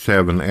them. I used to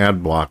have an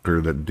ad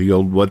blocker that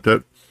dealt with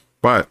it,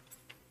 but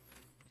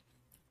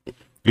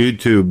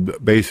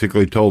YouTube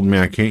basically told me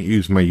I can't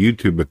use my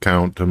YouTube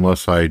account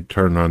unless I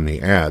turn on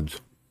the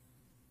ads.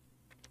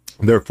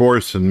 They're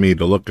forcing me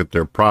to look at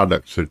their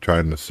products they're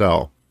trying to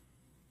sell.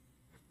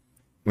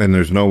 And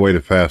there's no way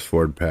to fast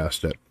forward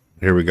past it.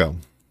 Here we go.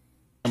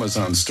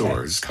 Amazon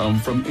stores come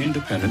from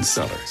independent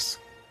sellers.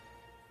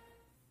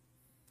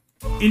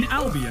 In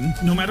Albion,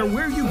 no matter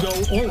where you go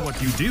or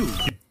what you do,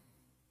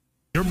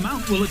 your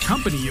mount will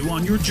accompany you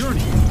on your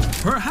journey.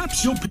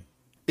 Perhaps you'll...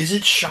 Is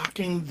it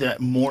shocking that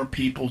more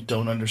people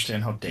don't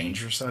understand how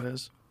dangerous that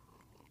is?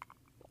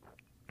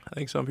 I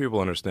think some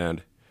people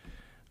understand.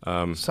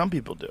 Some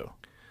people do.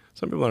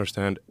 Some people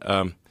understand.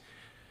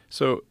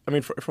 So, I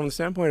mean, from the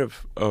standpoint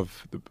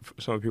of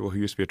some of the people who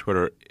used to be at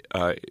Twitter,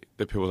 the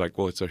people were like,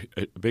 well, it's a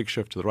big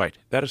shift to the right.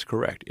 That is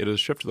correct. It is a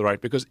shift to the right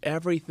because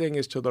everything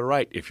is to the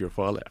right if you're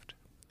far left.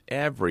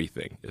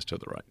 Everything is to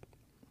the right.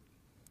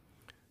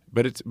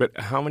 But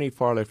how many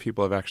far left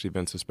people have actually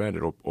been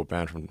suspended or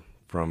banned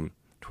from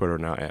Twitter,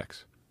 now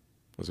X?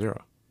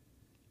 0.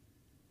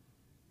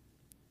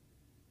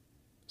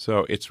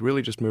 So it's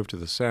really just moved to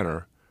the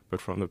center,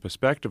 but from the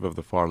perspective of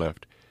the far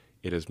left,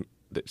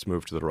 it's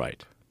moved to the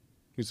right.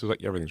 It's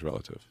like everything's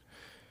relative.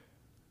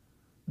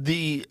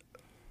 The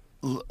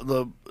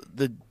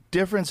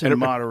difference in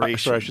moderation.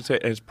 Sorry, I should say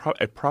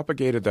it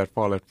propagated that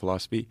far left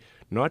philosophy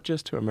not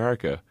just to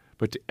America,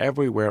 but to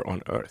everywhere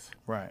on Earth.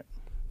 Right.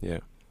 Yeah.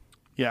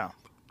 Yeah.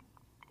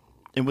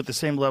 And with the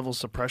same level of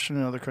suppression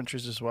in other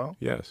countries as well?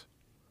 Yes.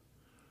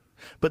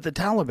 But the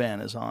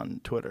Taliban is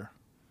on Twitter,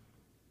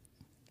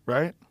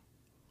 right?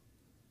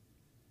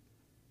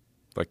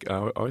 Like,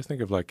 I always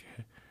think of like,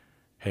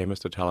 hey,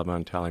 Mr.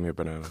 Taliban, tally me a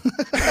banana.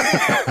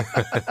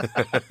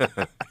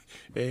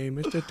 Hey,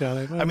 Mr.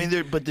 Taliban. I mean,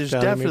 there's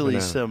definitely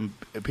some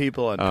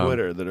people on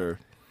Twitter that are...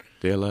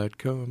 Daylight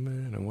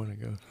coming, I want to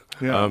go.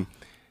 Yeah.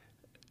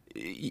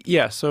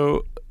 Yeah,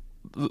 so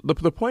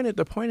the point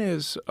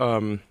is,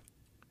 from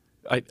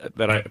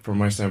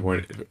my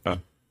standpoint...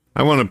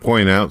 I want to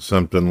point out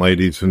something,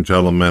 ladies and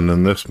gentlemen,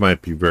 and this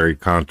might be very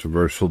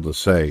controversial to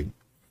say.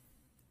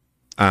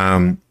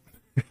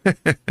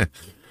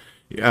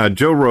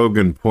 Joe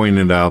Rogan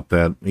pointed out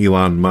that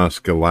Elon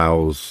Musk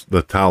allows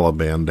the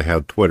Taliban to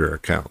have Twitter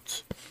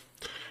accounts.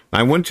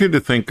 I want you to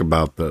think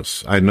about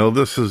this. I know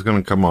this is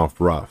going to come off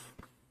rough,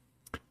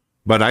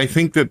 but I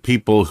think that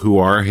people who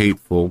are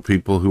hateful,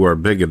 people who are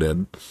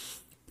bigoted,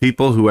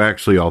 people who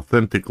actually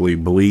authentically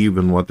believe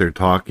in what they're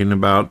talking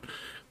about,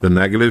 the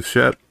negative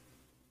shit,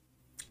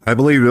 I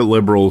believe that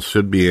liberals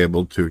should be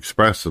able to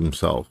express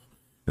themselves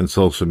in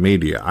social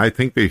media. I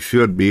think they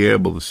should be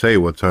able to say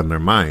what's on their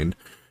mind.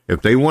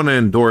 If they want to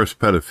endorse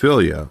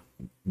pedophilia,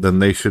 then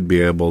they should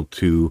be able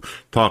to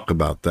talk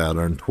about that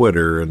on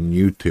Twitter and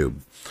YouTube.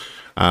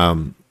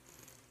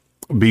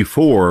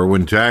 Before,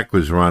 when Jack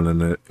was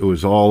running it, it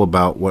was all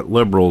about what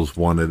liberals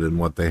wanted and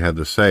what they had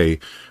to say,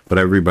 but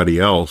everybody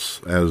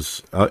else,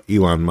 as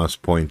Elon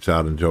Musk points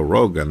out and Joe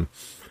Rogan,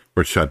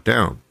 were shut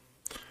down.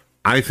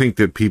 I think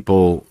that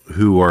people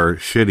who are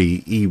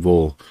shitty,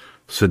 evil,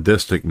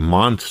 sadistic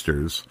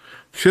monsters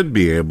should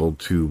be able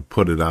to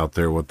put it out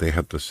there what they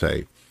have to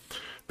say.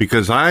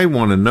 Because I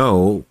want to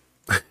know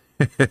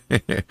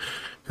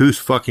who's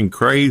fucking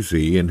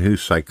crazy and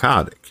who's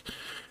psychotic.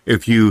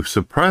 If you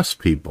suppress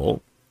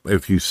people,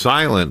 if you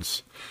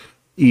silence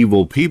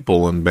evil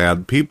people and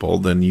bad people,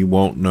 then you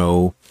won't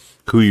know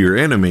who your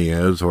enemy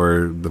is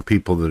or the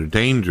people that are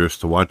dangerous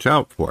to watch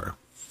out for.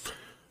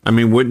 I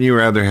mean, wouldn't you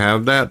rather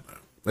have that?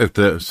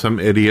 If some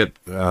idiot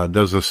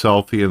does a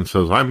selfie and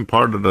says, I'm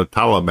part of the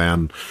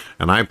Taliban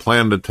and I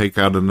plan to take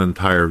out an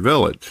entire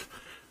village.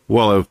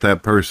 Well, if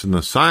that person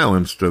is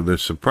silenced or they're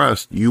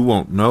suppressed, you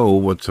won't know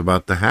what's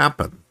about to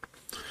happen.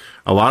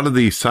 A lot of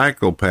these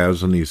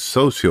psychopaths and these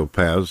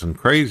sociopaths and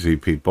crazy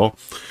people,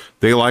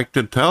 they like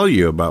to tell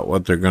you about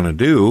what they're going to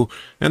do,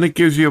 and it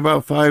gives you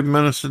about 5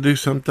 minutes to do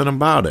something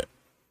about it.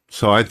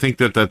 So I think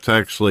that that's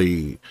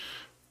actually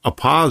a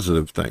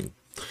positive thing.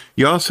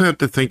 You also have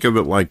to think of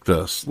it like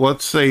this.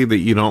 Let's say that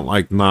you don't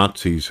like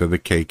Nazis or the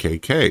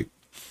KKK.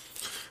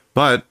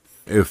 But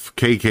if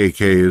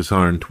KKK is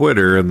on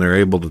Twitter and they're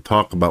able to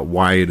talk about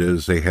why it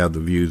is they have the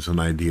views and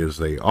ideas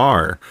they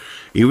are,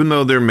 even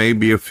though there may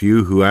be a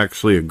few who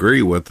actually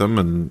agree with them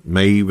and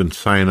may even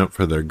sign up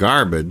for their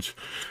garbage,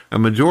 a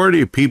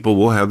majority of people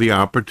will have the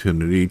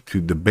opportunity to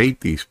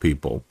debate these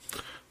people,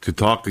 to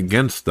talk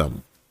against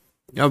them.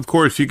 Now, of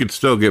course, you could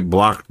still get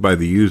blocked by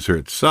the user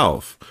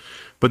itself.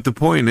 But the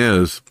point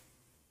is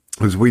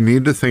we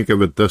need to think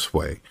of it this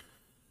way.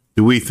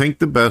 Do we think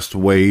the best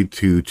way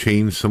to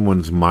change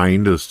someone's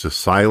mind is to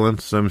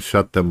silence them,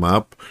 shut them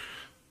up,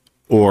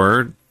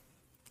 or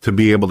to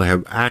be able to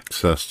have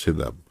access to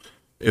them?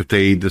 If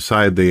they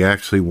decide they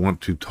actually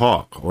want to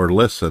talk or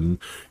listen,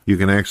 you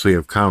can actually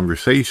have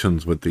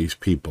conversations with these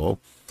people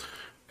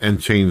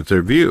and change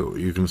their view.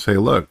 You can say,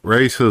 look,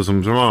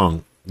 racism's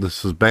wrong.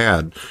 This is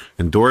bad.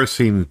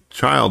 Endorsing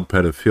child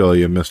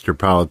pedophilia, Mr.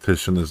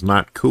 Politician, is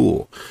not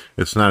cool.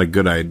 It's not a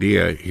good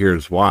idea.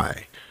 Here's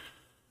why.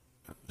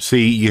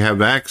 See, you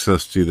have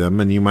access to them,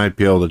 and you might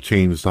be able to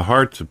change the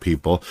hearts of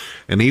people.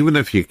 And even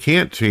if you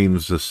can't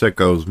change the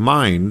sicko's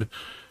mind,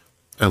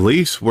 at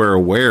least we're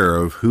aware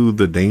of who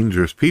the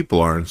dangerous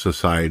people are in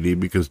society,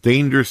 because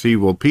dangerous,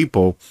 evil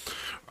people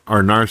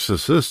are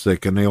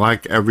narcissistic, and they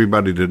like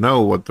everybody to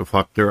know what the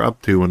fuck they're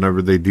up to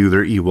whenever they do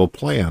their evil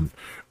plan.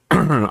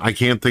 I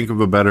can't think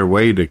of a better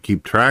way to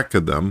keep track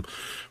of them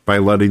by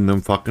letting them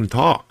fucking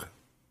talk.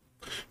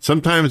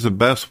 Sometimes the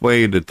best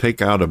way to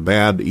take out a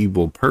bad,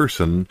 evil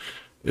person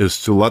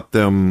is to let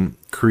them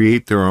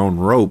create their own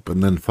rope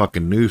and then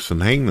fucking noose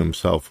and hang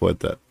themselves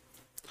with it.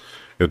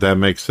 if that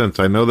makes sense.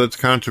 I know that's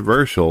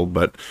controversial,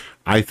 but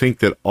I think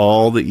that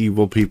all the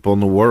evil people in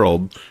the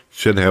world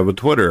should have a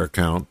Twitter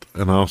account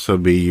and also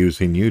be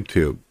using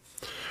YouTube.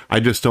 I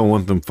just don't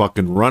want them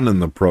fucking running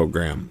the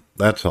program.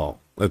 That's all,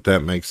 if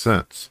that makes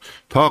sense.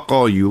 Talk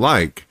all you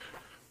like,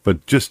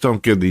 but just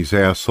don't give these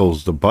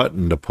assholes the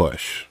button to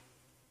push.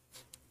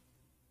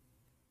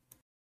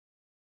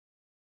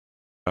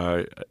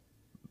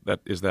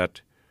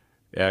 That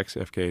X,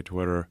 FK,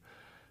 Twitter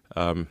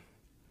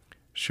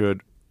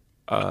should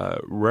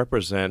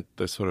represent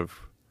the sort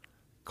of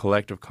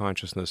collective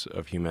consciousness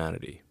of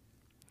humanity.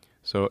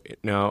 So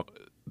now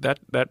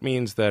that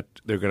means that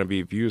there are going to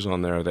be views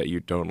on there that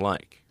you don't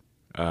like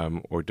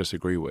or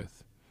disagree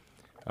with.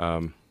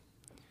 But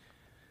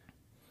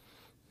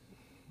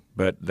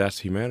that's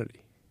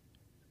humanity.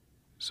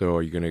 So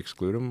are you going to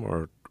exclude them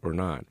or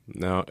not?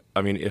 Now,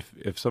 I mean,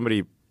 if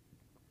somebody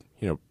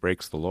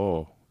breaks the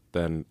law,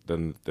 then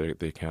the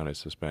account is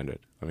suspended.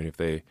 I mean, if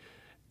they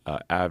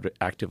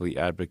actively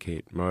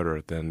advocate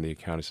murder, then the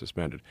account is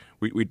suspended.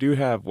 We do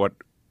have what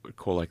we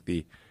call like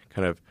the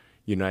kind of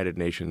United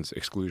Nations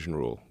exclusion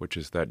rule, which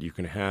is that you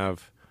can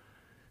have,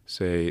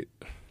 say,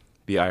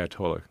 the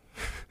Ayatollah,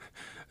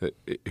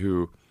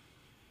 who,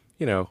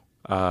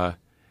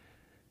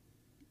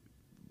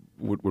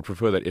 would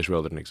prefer that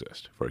Israel didn't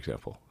exist, for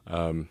example.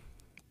 But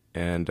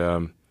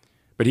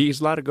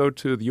he's allowed to go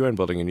to the UN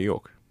building in New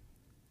York.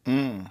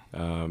 In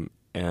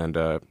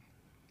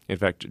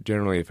fact,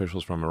 generally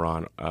officials from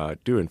Iran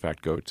do in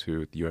fact go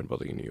to the UN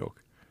building in New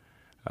York,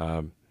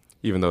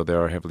 even though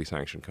they're a heavily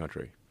sanctioned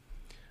country.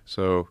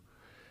 So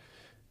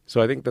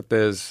I think that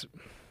there's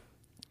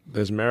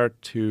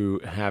merit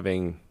to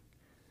having,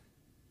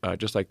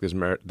 just like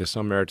there's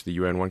some merit to the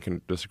UN. One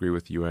can disagree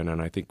with the UN, and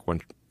I think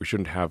we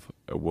shouldn't have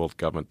a world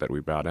government that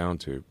we bow down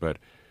to. But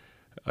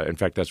in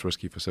fact, that's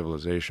risky for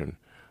civilization.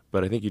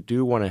 But I think you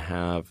do want to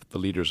have the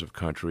leaders of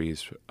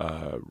countries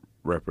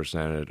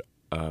represented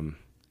on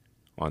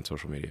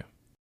social media.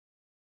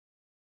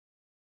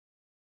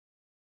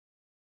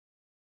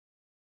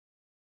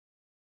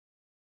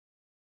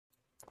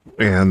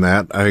 And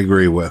that I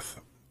agree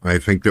with. I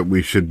think that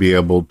we should be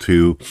able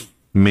to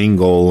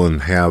mingle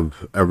and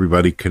have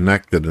everybody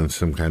connected in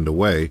some kind of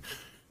way.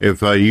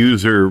 If a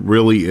user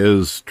really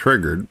is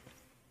triggered,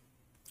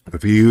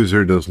 if a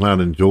user does not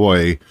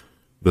enjoy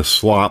the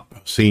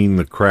slop, seeing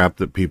the crap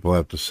that people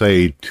have to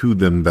say to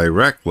them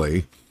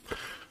directly,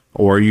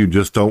 or you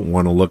just don't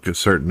want to look at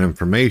certain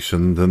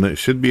information, then it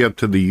should be up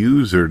to the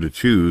user to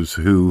choose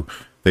who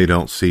they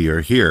don't see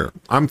or hear.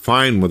 I'm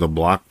fine with a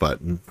block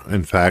button.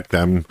 In fact,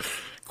 I'm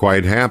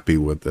quite happy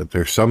with it.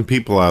 There's some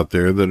people out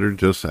there that are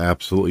just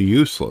absolutely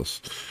useless,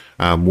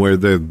 where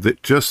they're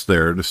just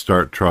there to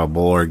start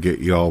trouble or get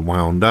you all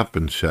wound up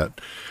and shit.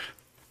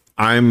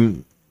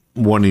 I'm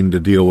wanting to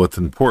deal with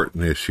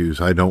important issues.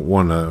 I don't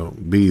want to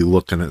be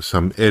looking at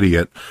some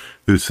idiot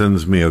who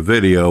sends me a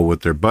video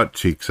with their butt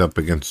cheeks up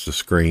against the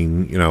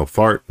screen,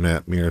 farting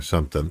at me or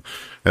something.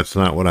 That's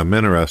not what I'm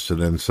interested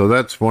in. So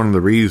that's one of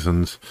the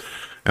reasons.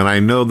 And I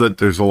know that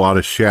there's a lot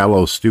of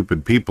shallow,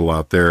 stupid people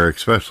out there,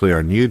 especially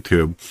on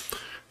YouTube,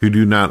 who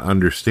do not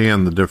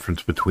understand the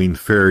difference between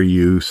fair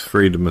use,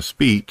 freedom of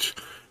speech,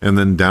 and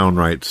then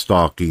downright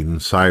stalking,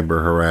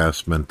 cyber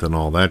harassment, and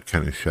all that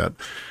kind of shit.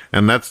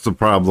 And that's the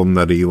problem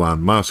that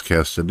Elon Musk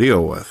has to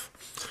deal with.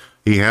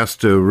 He has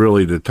to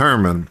really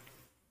determine,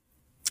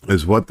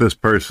 is what this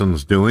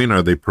person's doing,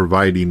 are they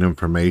providing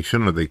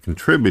information, are they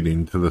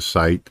contributing to the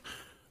site,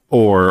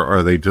 or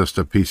are they just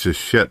a piece of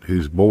shit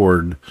who's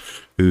bored,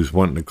 who's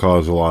wanting to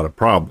cause a lot of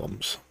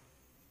problems?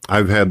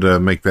 I've had to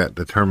make that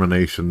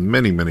determination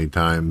many, many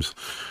times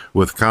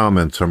with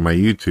comments on my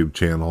YouTube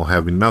channel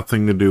having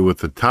nothing to do with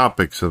the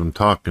topics that I'm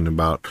talking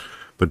about,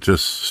 but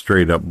just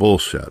straight up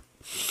bullshit.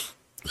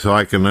 So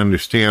I can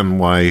understand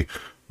why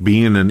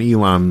being in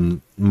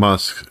Elon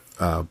Musk's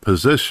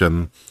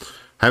position,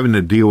 having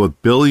to deal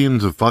with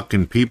billions of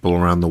fucking people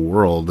around the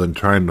world and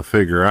trying to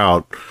figure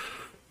out,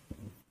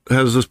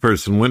 has this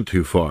person went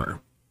too far?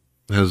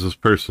 Has this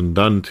person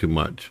done too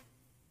much?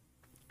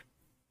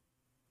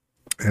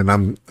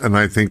 And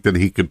I think that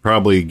he could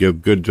probably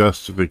give good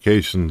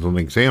justifications and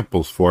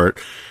examples for it,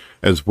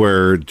 as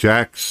where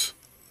Jack's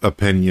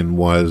opinion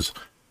was,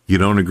 you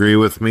don't agree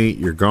with me,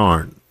 you're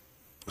gone.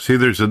 See,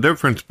 there's a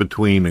difference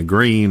between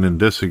agreeing and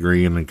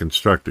disagreeing and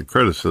constructive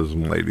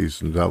criticism,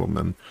 ladies and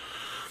gentlemen.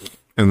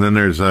 And then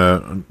there's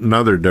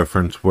another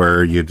difference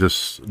where you're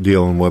just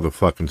dealing with a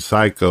fucking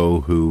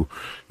psycho who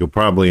you'll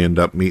probably end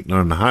up meeting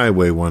on the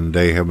highway one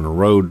day having a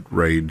road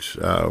rage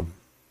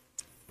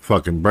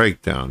fucking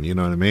breakdown, you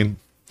know what I mean?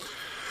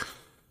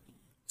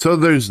 So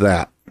there's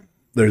that.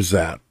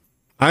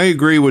 I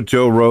agree with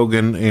Joe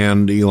Rogan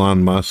and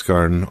Elon Musk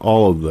on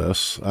all of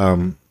this.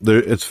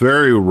 It's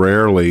very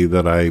rarely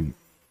that I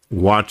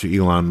watch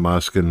Elon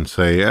Musk and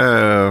say,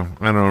 I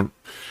don't.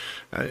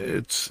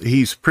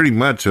 He's pretty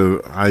much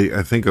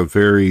I think a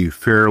very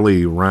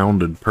fairly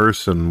rounded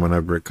person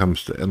whenever it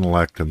comes to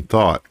intellect and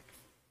thought.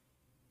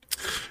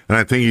 And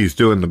I think he's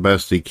doing the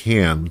best he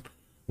can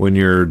when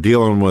you're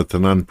dealing with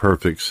an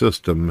imperfect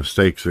system,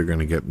 mistakes are going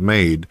to get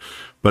made,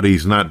 but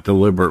he's not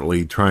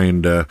deliberately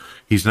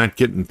he's not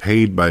getting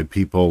paid by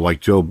people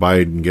like Joe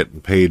Biden getting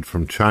paid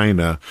from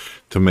China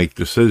to make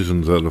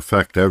decisions that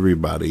affect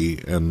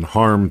everybody and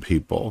harm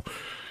people.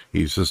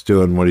 He's just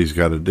doing what he's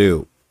got to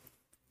do.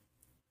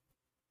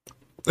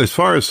 As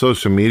far as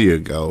social media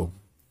go,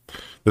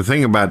 the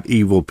thing about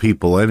evil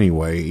people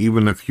anyway,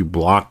 even if you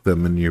block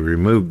them and you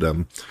remove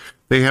them,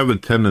 they have a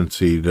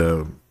tendency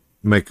to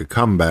make a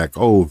comeback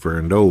over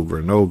and over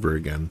and over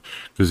again,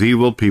 because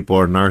evil people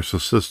are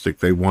narcissistic.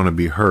 They want to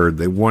be heard.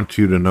 They want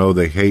you to know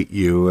they hate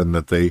you and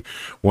that they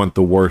want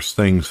the worst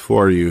things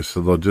for you, so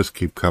they'll just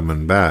keep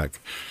coming back.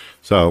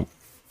 So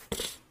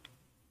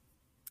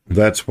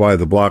that's why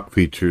the block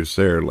feature is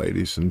there,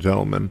 ladies and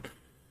gentlemen.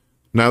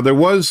 Now, there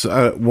was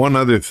one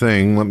other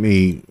thing. Let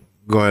me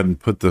go ahead and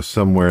put this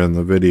somewhere in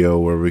the video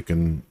where we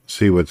can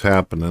see what's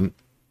happening.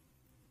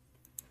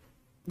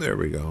 There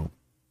we go.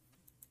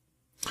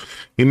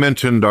 He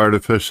mentioned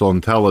artificial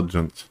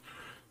intelligence.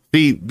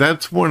 See,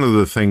 that's one of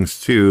the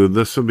things, too.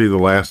 This will be the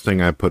last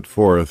thing I put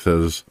forth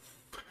is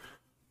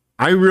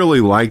I really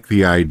like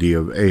the idea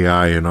of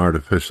AI and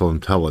artificial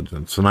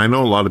intelligence. And I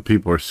know a lot of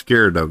people are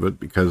scared of it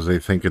because they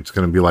think it's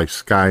going to be like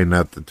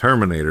Skynet, the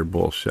Terminator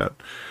bullshit.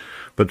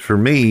 But for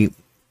me,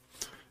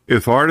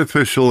 if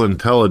artificial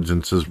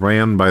intelligence is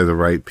ran by the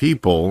right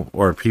people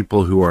or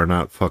people who are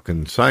not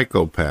fucking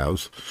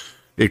psychopaths,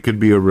 it could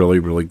be a really,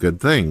 really good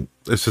thing.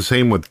 It's the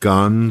same with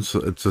guns.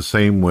 It's the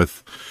same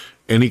with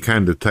any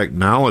kind of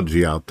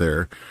technology out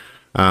there.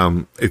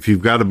 If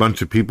you've got a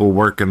bunch of people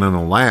working in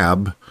a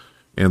lab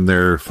and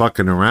they're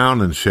fucking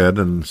around and shit,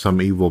 and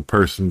some evil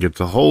person gets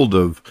a hold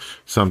of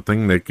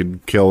something, they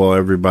could kill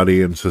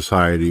everybody in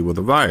society with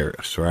a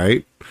virus,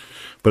 right?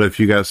 But if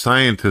you got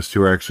scientists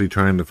who are actually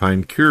trying to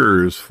find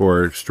cures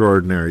for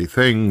extraordinary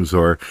things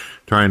or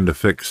trying to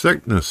fix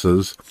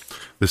sicknesses,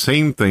 the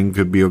same thing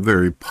could be a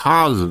very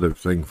positive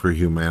thing for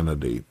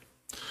humanity.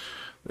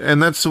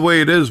 And that's the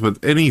way it is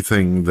with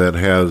anything that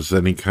has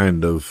any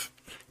kind of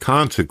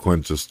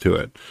consequences to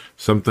it.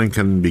 Something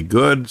can be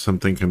good,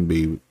 something can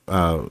be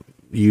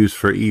used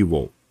for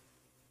evil.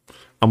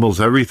 Almost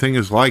everything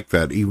is like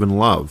that, even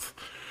love.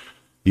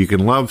 You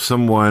can love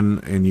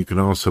someone and you can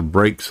also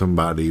break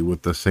somebody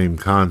with the same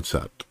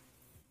concept.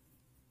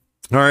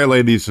 All right,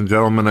 ladies and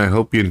gentlemen, I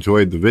hope you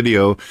enjoyed the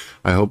video.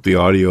 I hope the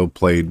audio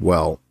played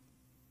well.